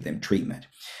not give them treatment.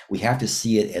 We have to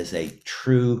see it as a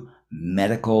true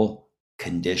medical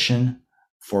condition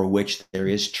for which there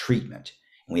is treatment,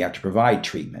 and we have to provide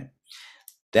treatment.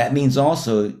 That means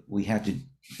also we have to,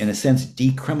 in a sense,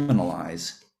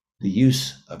 decriminalize the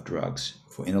use of drugs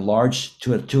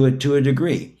to a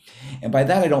degree. And by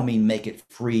that I don't mean make it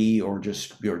free or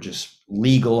just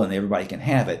legal and everybody can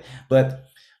have it, but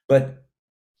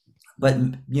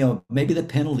maybe the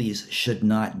penalties should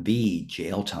not be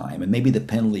jail time, and maybe the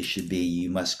penalty should be you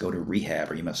must go to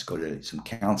rehab, or you must go to some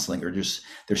counseling, or just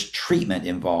there's treatment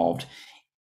involved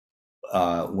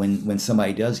when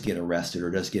somebody does get arrested or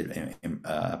does get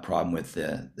a problem with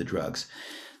the drugs.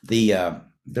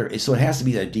 So it has to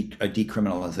be a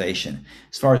decriminalization.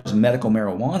 As far as medical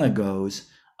marijuana goes,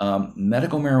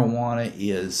 medical marijuana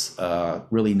is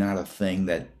really not a thing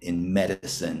that in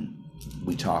medicine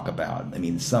we talk about. I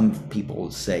mean, some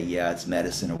people say, yeah, it's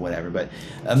medicine or whatever, but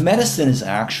medicine is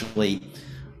actually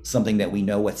something that we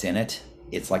know what's in it.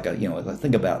 It's like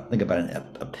think about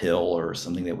a pill or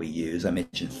something that we use. I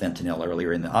mentioned fentanyl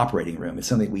earlier in the operating room. It's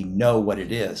something we know what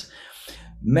it is.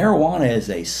 Marijuana is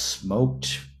a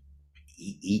smoked,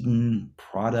 eaten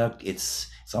product. It's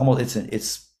kind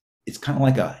of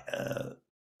like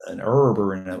an herb,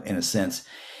 or in a sense.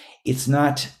 It's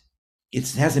not. It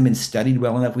hasn't been studied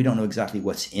well enough. We don't know exactly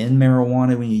what's in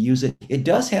marijuana when you use it. It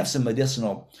does have some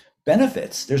medicinal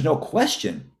benefits. There's no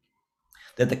question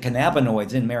that the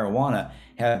cannabinoids in marijuana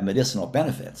have medicinal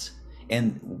benefits.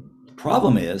 And the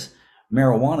problem is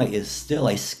marijuana is still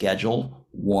a Schedule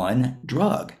I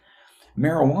drug.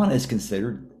 Marijuana is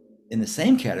considered in the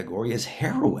same category as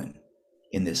heroin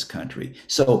in this country.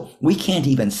 So we can't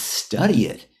even study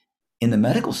it in the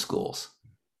medical schools.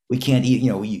 We can't,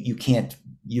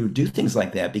 you do things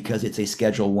like that because it's a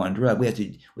Schedule I drug. We have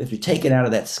to take it out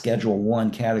of that Schedule I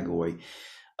category,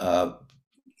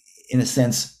 in a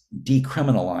sense,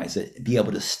 decriminalize it, be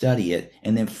able to study it,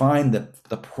 and then find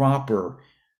the proper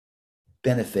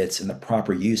benefits and the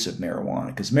proper use of marijuana.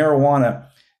 Because marijuana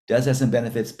does have some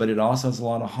benefits, but it also has a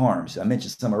lot of harms. I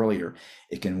mentioned some earlier.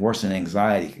 It can worsen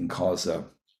anxiety. It can cause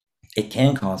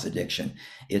addiction.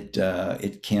 It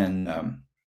can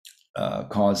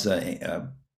cause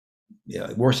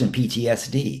worsen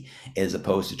PTSD as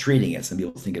opposed to treating it. Some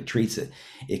people think it treats it.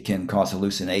 It can cause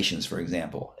hallucinations, for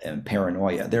example, and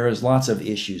paranoia. There is lots of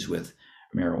issues with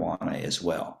marijuana as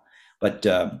well. But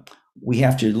we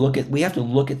have to look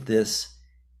at this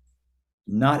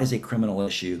not as a criminal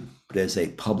issue, but as a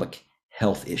public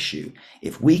health issue.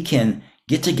 If we can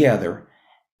get together,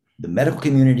 the medical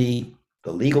community,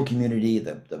 the legal community,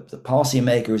 the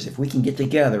policymakers, if we can get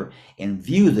together and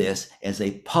view this as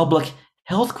a public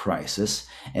health crisis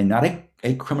and not a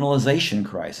criminalization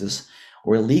crisis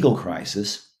or a legal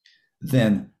crisis,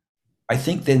 then I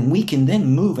think then we can then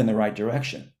move in the right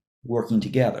direction, working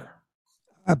together.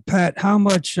 Pat, how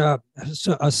much,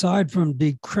 aside from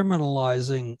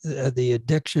decriminalizing the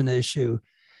addiction issue,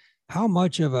 how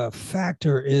much of a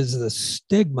factor is the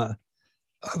stigma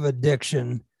of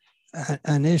addiction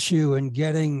an issue in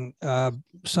getting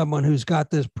someone who's got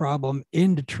this problem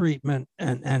into treatment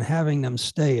and having them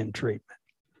stay in treatment?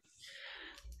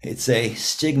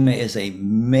 Stigma is a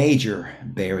major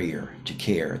barrier to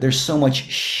care. There's so much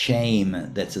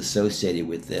shame that's associated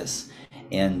with this,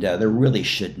 and there really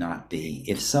should not be.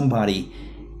 If somebody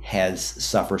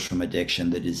suffers from addiction,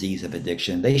 the disease of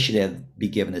addiction, they should be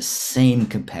given the same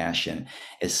compassion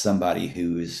as somebody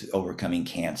who is overcoming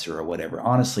cancer or whatever.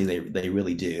 Honestly, they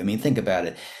really do. I mean, think about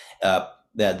it. At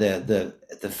the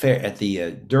fair, at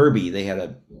the Derby, they had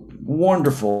a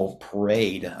wonderful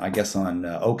parade, I guess on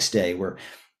Oaks Day, where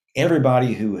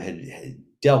everybody who had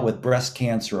dealt with breast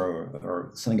cancer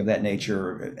or something of that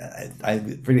nature, I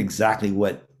forget exactly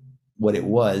what it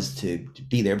was to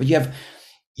be there, but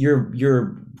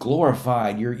you're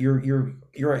glorified,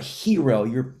 you're a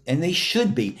hero, and they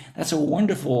should be. That's a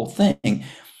wonderful thing.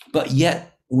 But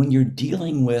yet when you're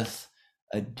dealing with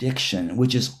addiction,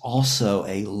 which is also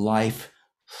a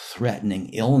life-threatening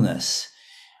illness,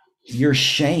 you're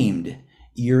shamed.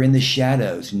 You're in the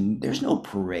shadows, and there's no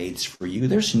parades for you.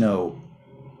 There's no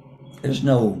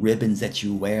ribbons that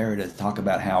you wear to talk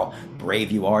about how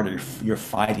brave you are. You're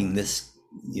fighting this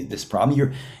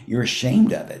problem. You're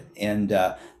ashamed of it, and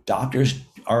doctors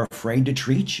are afraid to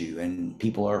treat you, and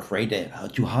people are afraid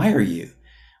to hire you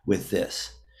with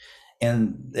this.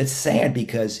 And it's sad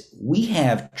because we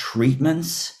have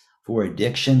treatments for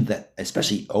addiction, that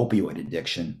especially opioid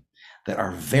addiction, that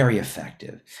are very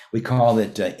effective. We call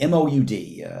it MOUD,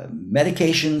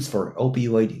 medications for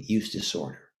opioid use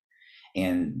disorder.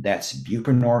 And that's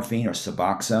buprenorphine or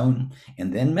Suboxone,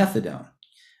 and then methadone.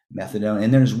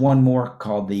 And there's one more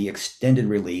called the extended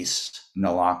release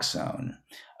naloxone.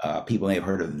 People may have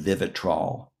heard of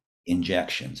Vivitrol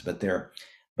injections, but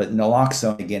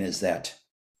naloxone again is that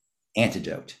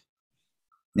antidote.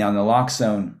 Now,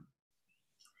 naloxone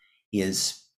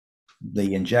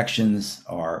the injections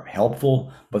are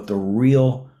helpful, but the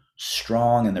real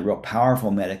strong and the real powerful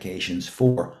medications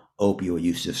for opioid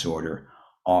use disorder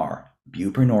are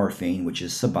buprenorphine, which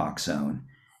is Suboxone,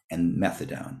 and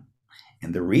methadone.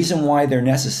 And the reason why they're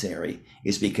necessary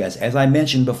is because, as I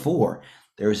mentioned before,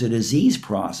 there's a disease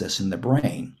process in the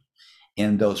brain,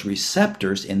 and those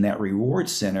receptors in that reward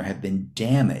center have been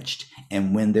damaged.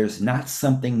 And when there's not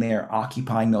something there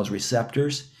occupying those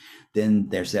receptors, then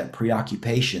there's that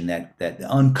preoccupation, that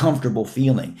uncomfortable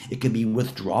feeling. It could be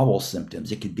withdrawal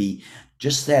symptoms. It could be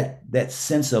just that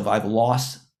sense of I've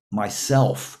lost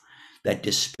myself, that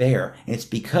despair. And it's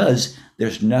because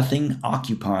there's nothing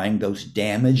occupying those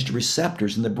damaged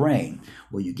receptors in the brain.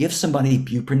 Well, you give somebody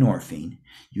buprenorphine,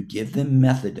 you give them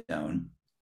methadone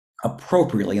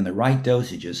appropriately in the right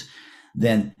dosages,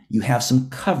 then you have some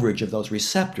coverage of those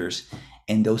receptors,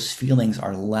 and those feelings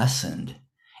are lessened,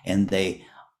 and they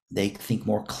think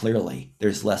more clearly.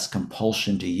 There's less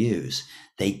compulsion to use.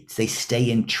 They stay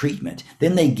in treatment.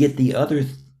 Then they get the other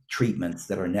treatments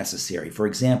that are necessary. For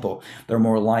example, they're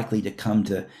more likely to come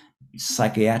to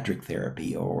psychiatric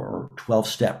therapy or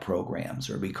 12-step programs,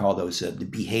 or we call those the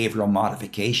behavioral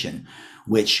modification,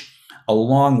 which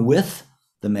along with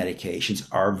the medications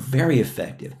are very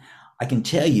effective. I can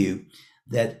tell you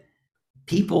that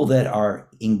people that are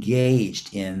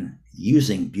engaged in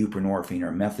using buprenorphine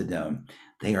or methadone,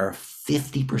 they are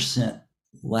 50%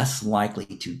 less likely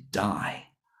to die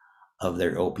of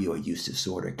their opioid use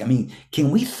disorder. I mean,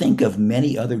 can we think of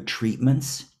many other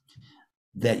treatments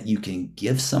that you can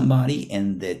give somebody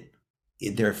and that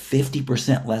they're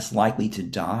 50% less likely to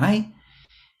die?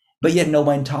 But yet no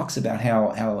one talks about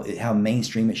how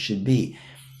mainstream it should be.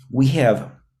 We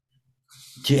have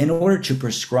in order to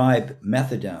prescribe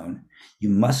methadone, you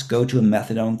must go to a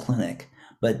methadone clinic,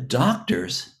 but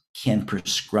doctors can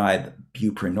prescribe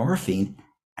buprenorphine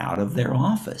out of their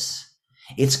office.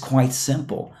 It's quite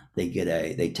simple. They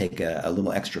take a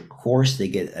little extra course. They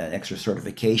get an extra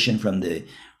certification from the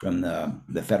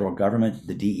federal government,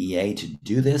 the DEA, to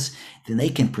do this. Then they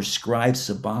can prescribe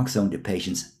Suboxone to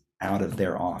patients out of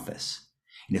their office.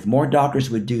 And if more doctors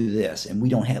would do this, and we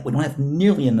don't have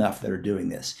nearly enough that are doing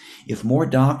this, if more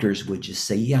doctors would just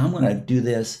say, yeah, I'm going to do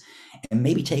this, and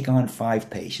maybe take on 5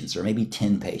 patients or maybe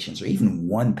 10 patients or even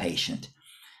 1 patient,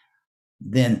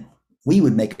 then we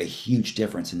would make a huge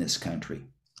difference in this country.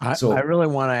 I really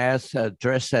want to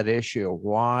address that issue of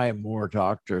why more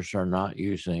doctors are not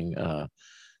using the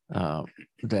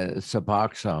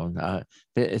Suboxone.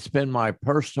 It's been my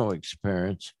personal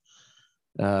experience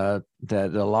that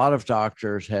a lot of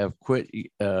doctors have quit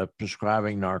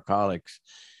prescribing narcotics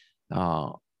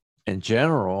in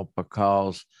general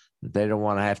because they don't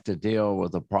want to have to deal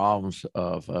with the problems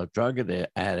of drug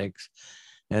addicts.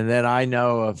 And then I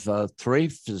know of 3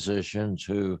 physicians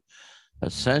who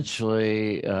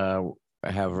essentially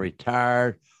have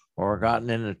retired or gotten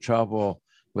into trouble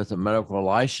with the medical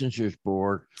licensures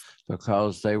board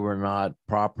because they were not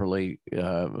properly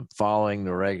following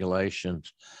the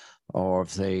regulations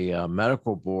of the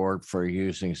medical board for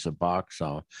using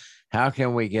Suboxone. How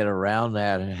can we get around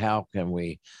that, and how can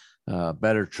we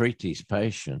better treat these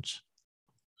patients?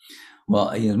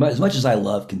 Well, as much as I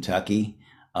love Kentucky,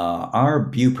 our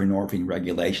buprenorphine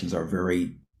regulations are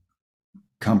very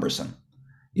cumbersome.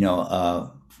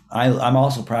 I'm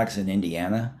also practicing in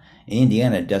Indiana.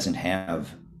 Indiana doesn't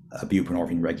have a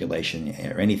buprenorphine regulation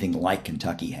or anything like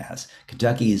Kentucky has.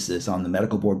 Kentucky is on the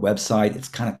medical board website. It's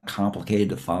kind of complicated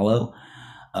to follow.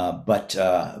 But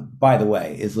by the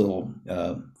way, if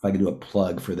I could do a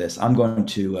plug for this, I'm going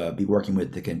to be working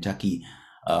with the Kentucky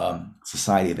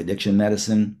Society of Addiction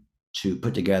Medicine to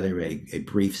put together a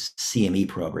brief CME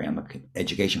program, an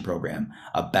education program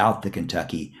about the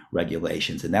Kentucky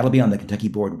regulations. And that'll be on the Kentucky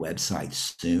Board website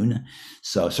soon.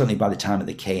 So certainly by the time of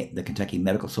the Kentucky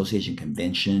Medical Association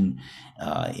convention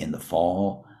in the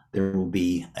fall, there will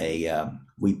be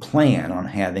we plan on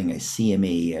having a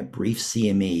CME, a brief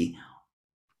CME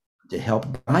to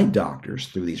help guide doctors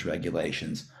through these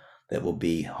regulations. That will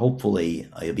be, hopefully,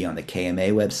 it'll be on the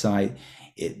KMA website.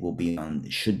 It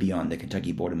should be on the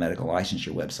Kentucky Board of Medical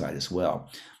Licensure website as well.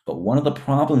 But one of the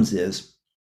problems is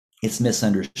it's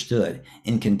misunderstood.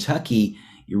 In Kentucky,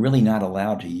 you're really not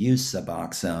allowed to use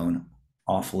Suboxone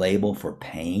off-label for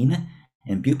pain.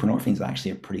 And buprenorphine is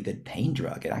actually a pretty good pain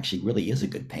drug. It actually really is a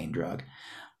good pain drug.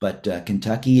 But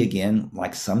Kentucky, again,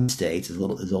 like some states, is a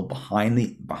little behind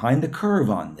the curve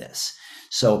on this.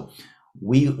 So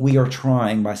we are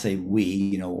trying, by say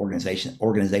we,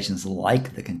 organizations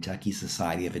like the Kentucky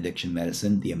Society of Addiction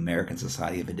Medicine, the American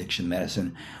Society of Addiction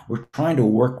Medicine, we're trying to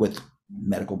work with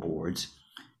medical boards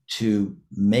to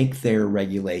make their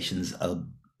regulations a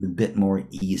bit more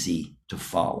easy to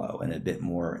follow and a bit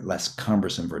less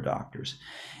cumbersome for doctors,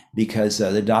 because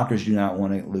the doctors do not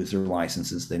want to lose their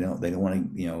licenses. They don't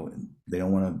want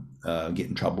to get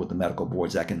in trouble with the medical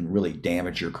boards. That can really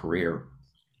damage your career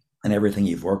and everything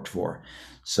you've worked for.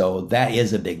 So that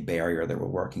is a big barrier that we're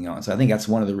working on. So I think that's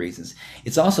one of the reasons.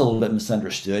 It's also a little bit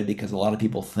misunderstood because a lot of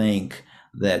people think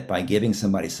that by giving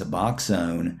somebody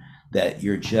Suboxone, that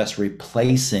you're just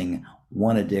replacing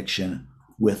one addiction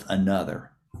with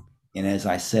another. And as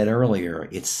I said earlier,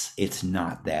 it's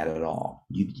not that at all.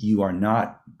 You are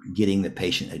not getting the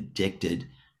patient addicted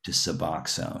to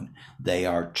Suboxone. They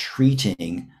are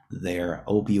treating their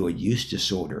opioid use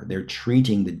disorder. They're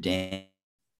treating the damage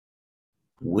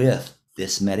with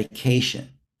this medication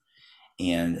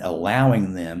and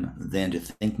allowing them then to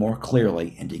think more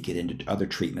clearly and to get into other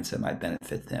treatments that might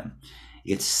benefit them.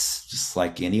 It's just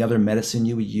like any other medicine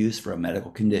you would use for a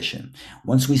medical condition.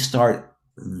 Once we start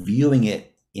viewing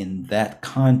it in that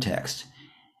context,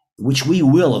 which we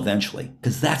will eventually,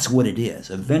 because that's what it is.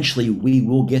 Eventually, we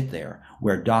will get there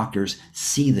where doctors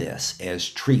see this as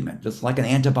treatment, just like an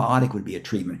antibiotic would be a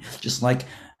treatment, just like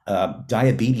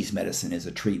diabetes medicine is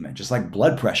a treatment, just like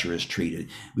blood pressure is treated.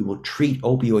 We will treat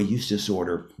opioid use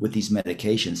disorder with these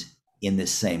medications in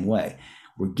this same way.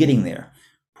 We're getting there.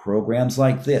 Programs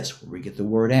like this, where we get the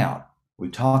word out, we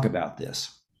talk about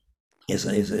this, is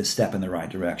a step in the right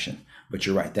direction. But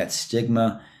you're right, that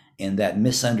stigma and that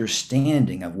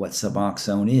misunderstanding of what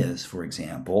Suboxone is, for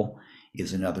example,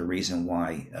 is another reason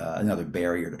why, another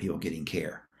barrier to people getting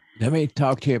care. Let me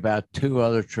talk to you about two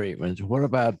other treatments. What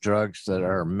about drugs that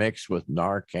are mixed with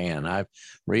Narcan? I've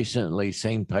recently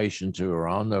seen patients who are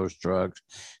on those drugs.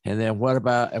 And then what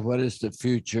is the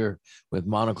future with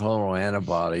monoclonal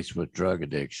antibodies with drug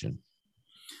addiction?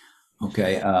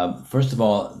 Okay, first of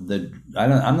all,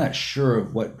 I'm not sure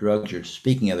of what drugs you're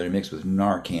speaking of that are mixed with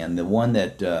Narcan. The one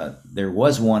that there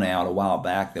was one out a while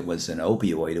back that was an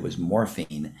opioid. It was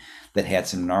morphine that had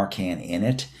some Narcan in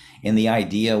it, and the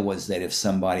idea was that if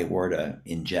somebody were to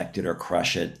inject it or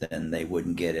crush it, then they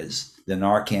wouldn't get the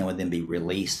Narcan would then be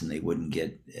released, and they wouldn't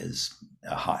get as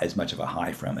much of a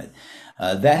high from it.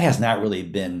 That has not really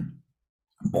been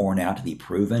borne out to be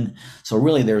proven. So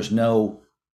really, there's no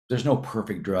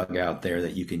perfect drug out there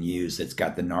that you can use that's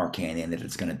got the Narcan in it.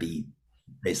 It's going to be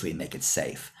basically make it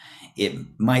safe. It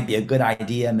might be a good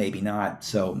idea, maybe not.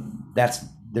 So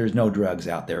there's no drugs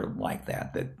out there like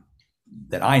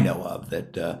that I know of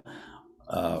that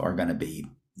are going to be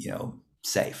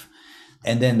safe.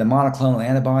 And then the monoclonal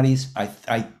antibodies,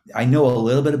 I know a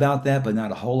little bit about that, but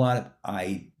not a whole lot.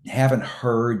 I haven't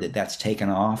heard that that's taken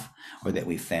off or that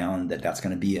we found that that's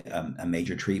going to be a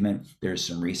major treatment. There's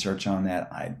some research on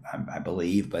that, I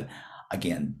believe, but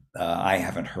again, I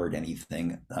haven't heard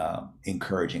anything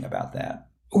encouraging about that.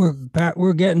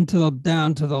 We're getting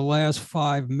down to the last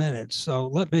 5 minutes, so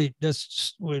let me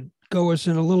just go us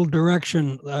in a little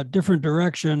direction, a different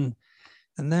direction,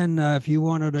 and then if you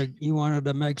wanted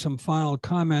to make some final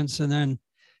comments and then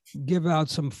give out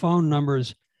some phone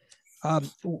numbers.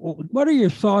 What are your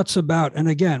thoughts about, and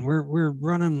again, we're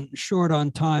running short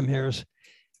on time here,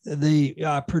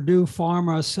 the Purdue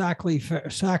Pharma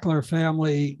Sackler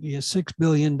family $6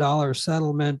 billion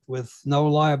settlement with no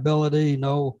liability,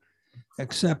 no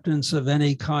acceptance of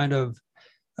any kind of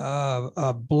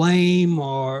blame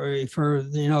or for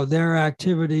their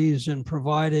activities in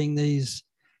providing these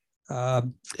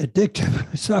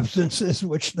addictive substances,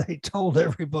 which they told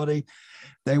everybody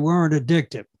they weren't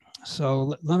addictive.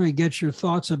 So let me get your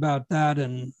thoughts about that.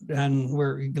 And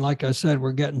we're, like I said,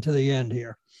 we're getting to the end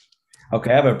here.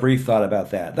 Okay, I have a brief thought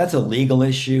about that. That's a legal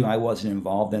issue. I wasn't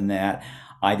involved in that.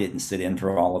 I didn't sit in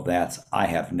for all of that. So I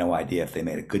have no idea if they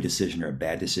made a good decision or a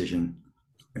bad decision.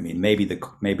 I mean, maybe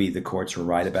the courts were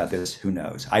right about this. Who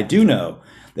knows? I do know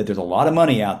that there's a lot of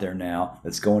money out there now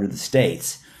that's going to the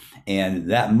states. And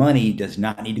that money does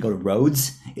not need to go to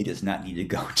roads. It does not need to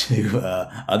go to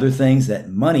other things. That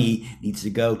money needs to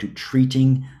go to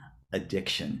treating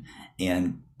addiction.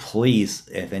 And please,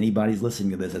 if anybody's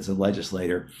listening to this as a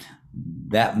legislator,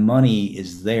 that money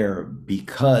is there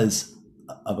because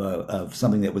of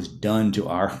something that was done to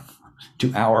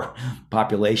our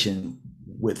population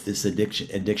with this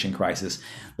addiction crisis.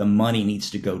 The money needs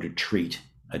to go to treat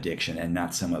addiction and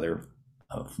not some other.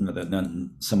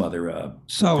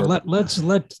 So let's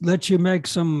let you make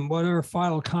some whatever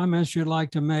final comments you'd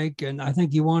like to make, and I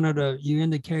think you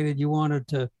indicated you wanted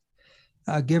to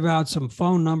give out some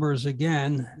phone numbers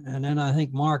again, and then I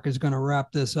think Mark is going to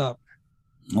wrap this up.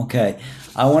 Okay,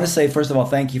 I want to say first of all,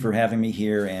 thank you for having me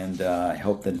here, and I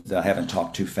hope that I haven't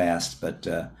talked too fast, but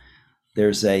there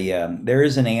is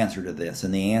an answer to this,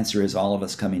 and the answer is all of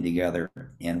us coming together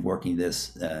and working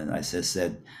this. And I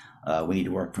said. We need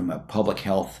to work from a public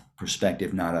health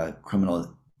perspective, not a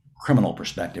criminal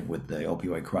perspective with the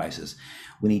opioid crisis.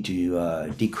 We need to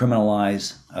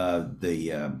decriminalize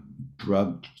the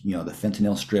drug, the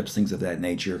fentanyl strips, things of that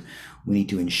nature. We need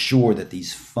to ensure that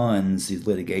these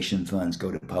litigation funds go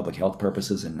to public health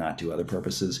purposes and not to other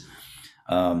purposes.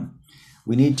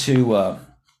 We need to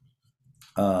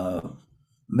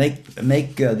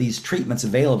make these treatments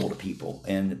available to people,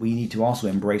 and we need to also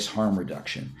embrace harm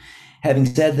reduction. Having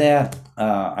said that,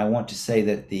 I want to say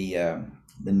that the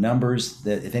numbers,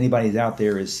 that if anybody's out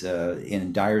there is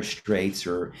in dire straits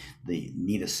or the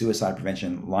need a suicide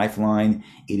prevention lifeline,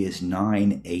 it is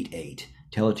 988.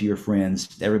 Tell it to your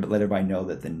friends. Let everybody know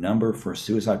that the number for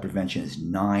suicide prevention is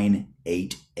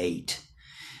 988.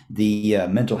 The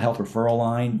mental health referral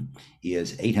line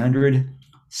is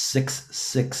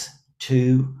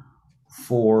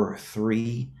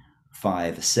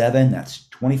 800-662-4357. That's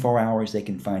 24 hours. They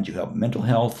can find you help with mental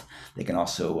health. They can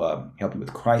also help you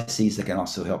with crises. They can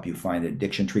also help you find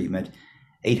addiction treatment.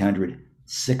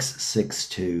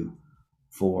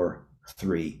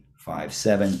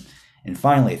 800-662-4357. And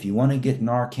finally, if you want to get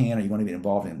Narcan, or you want to be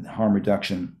involved in harm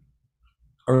reduction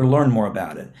or learn more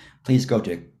about it, please go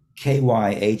to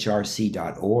kyhrc.org,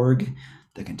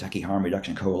 the Kentucky Harm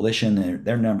Reduction Coalition.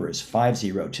 Their number is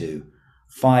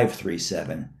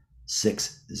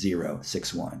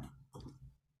 502-537-6061.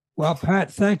 Well,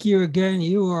 Pat, thank you again.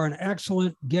 You are an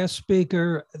excellent guest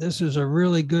speaker. This is a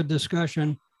really good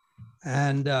discussion.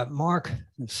 And Mark,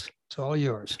 it's all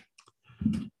yours.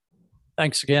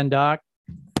 Thanks again, Doc.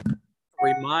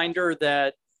 Reminder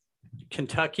that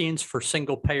Kentuckians for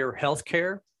Single Payer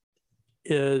Healthcare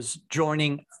is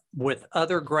joining with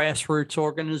other grassroots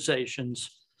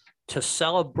organizations to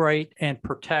celebrate and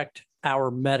protect our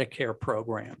Medicare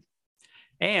program.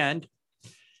 And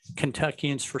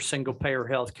Kentuckians for Single Payer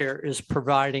Healthcare is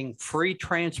providing free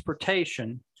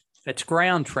transportation, that's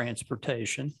ground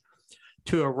transportation,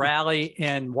 to a rally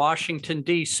in Washington,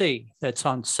 D.C. That's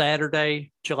on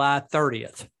Saturday, July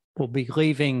 30th. We'll be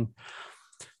leaving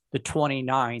the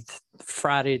 29th,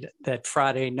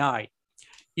 Friday night.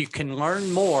 You can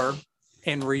learn more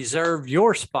and reserve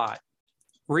your spot.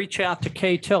 Reach out to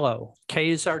Kay Tillow. Kay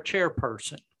is our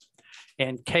chairperson.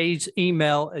 And Kay's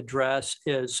email address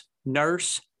is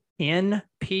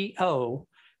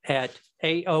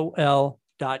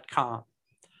nursenpo@aol.com.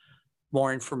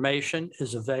 More information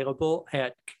is available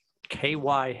at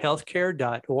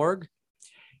kyhealthcare.org.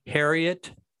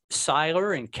 Harriet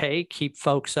Seiler and Kay keep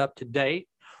folks up to date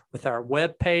with our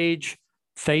webpage,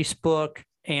 Facebook,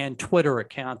 and Twitter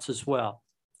accounts as well.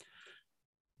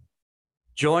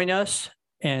 Join us,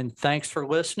 and thanks for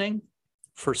listening.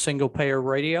 For Single Payer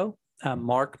Radio, I'm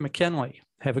Mark McKinley.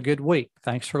 Have a good week.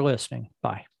 Thanks for listening.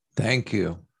 Bye. Thank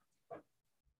you.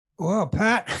 Well,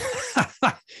 Pat,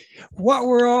 what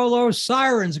were all those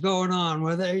sirens going on?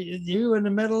 Were you in the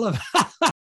middle of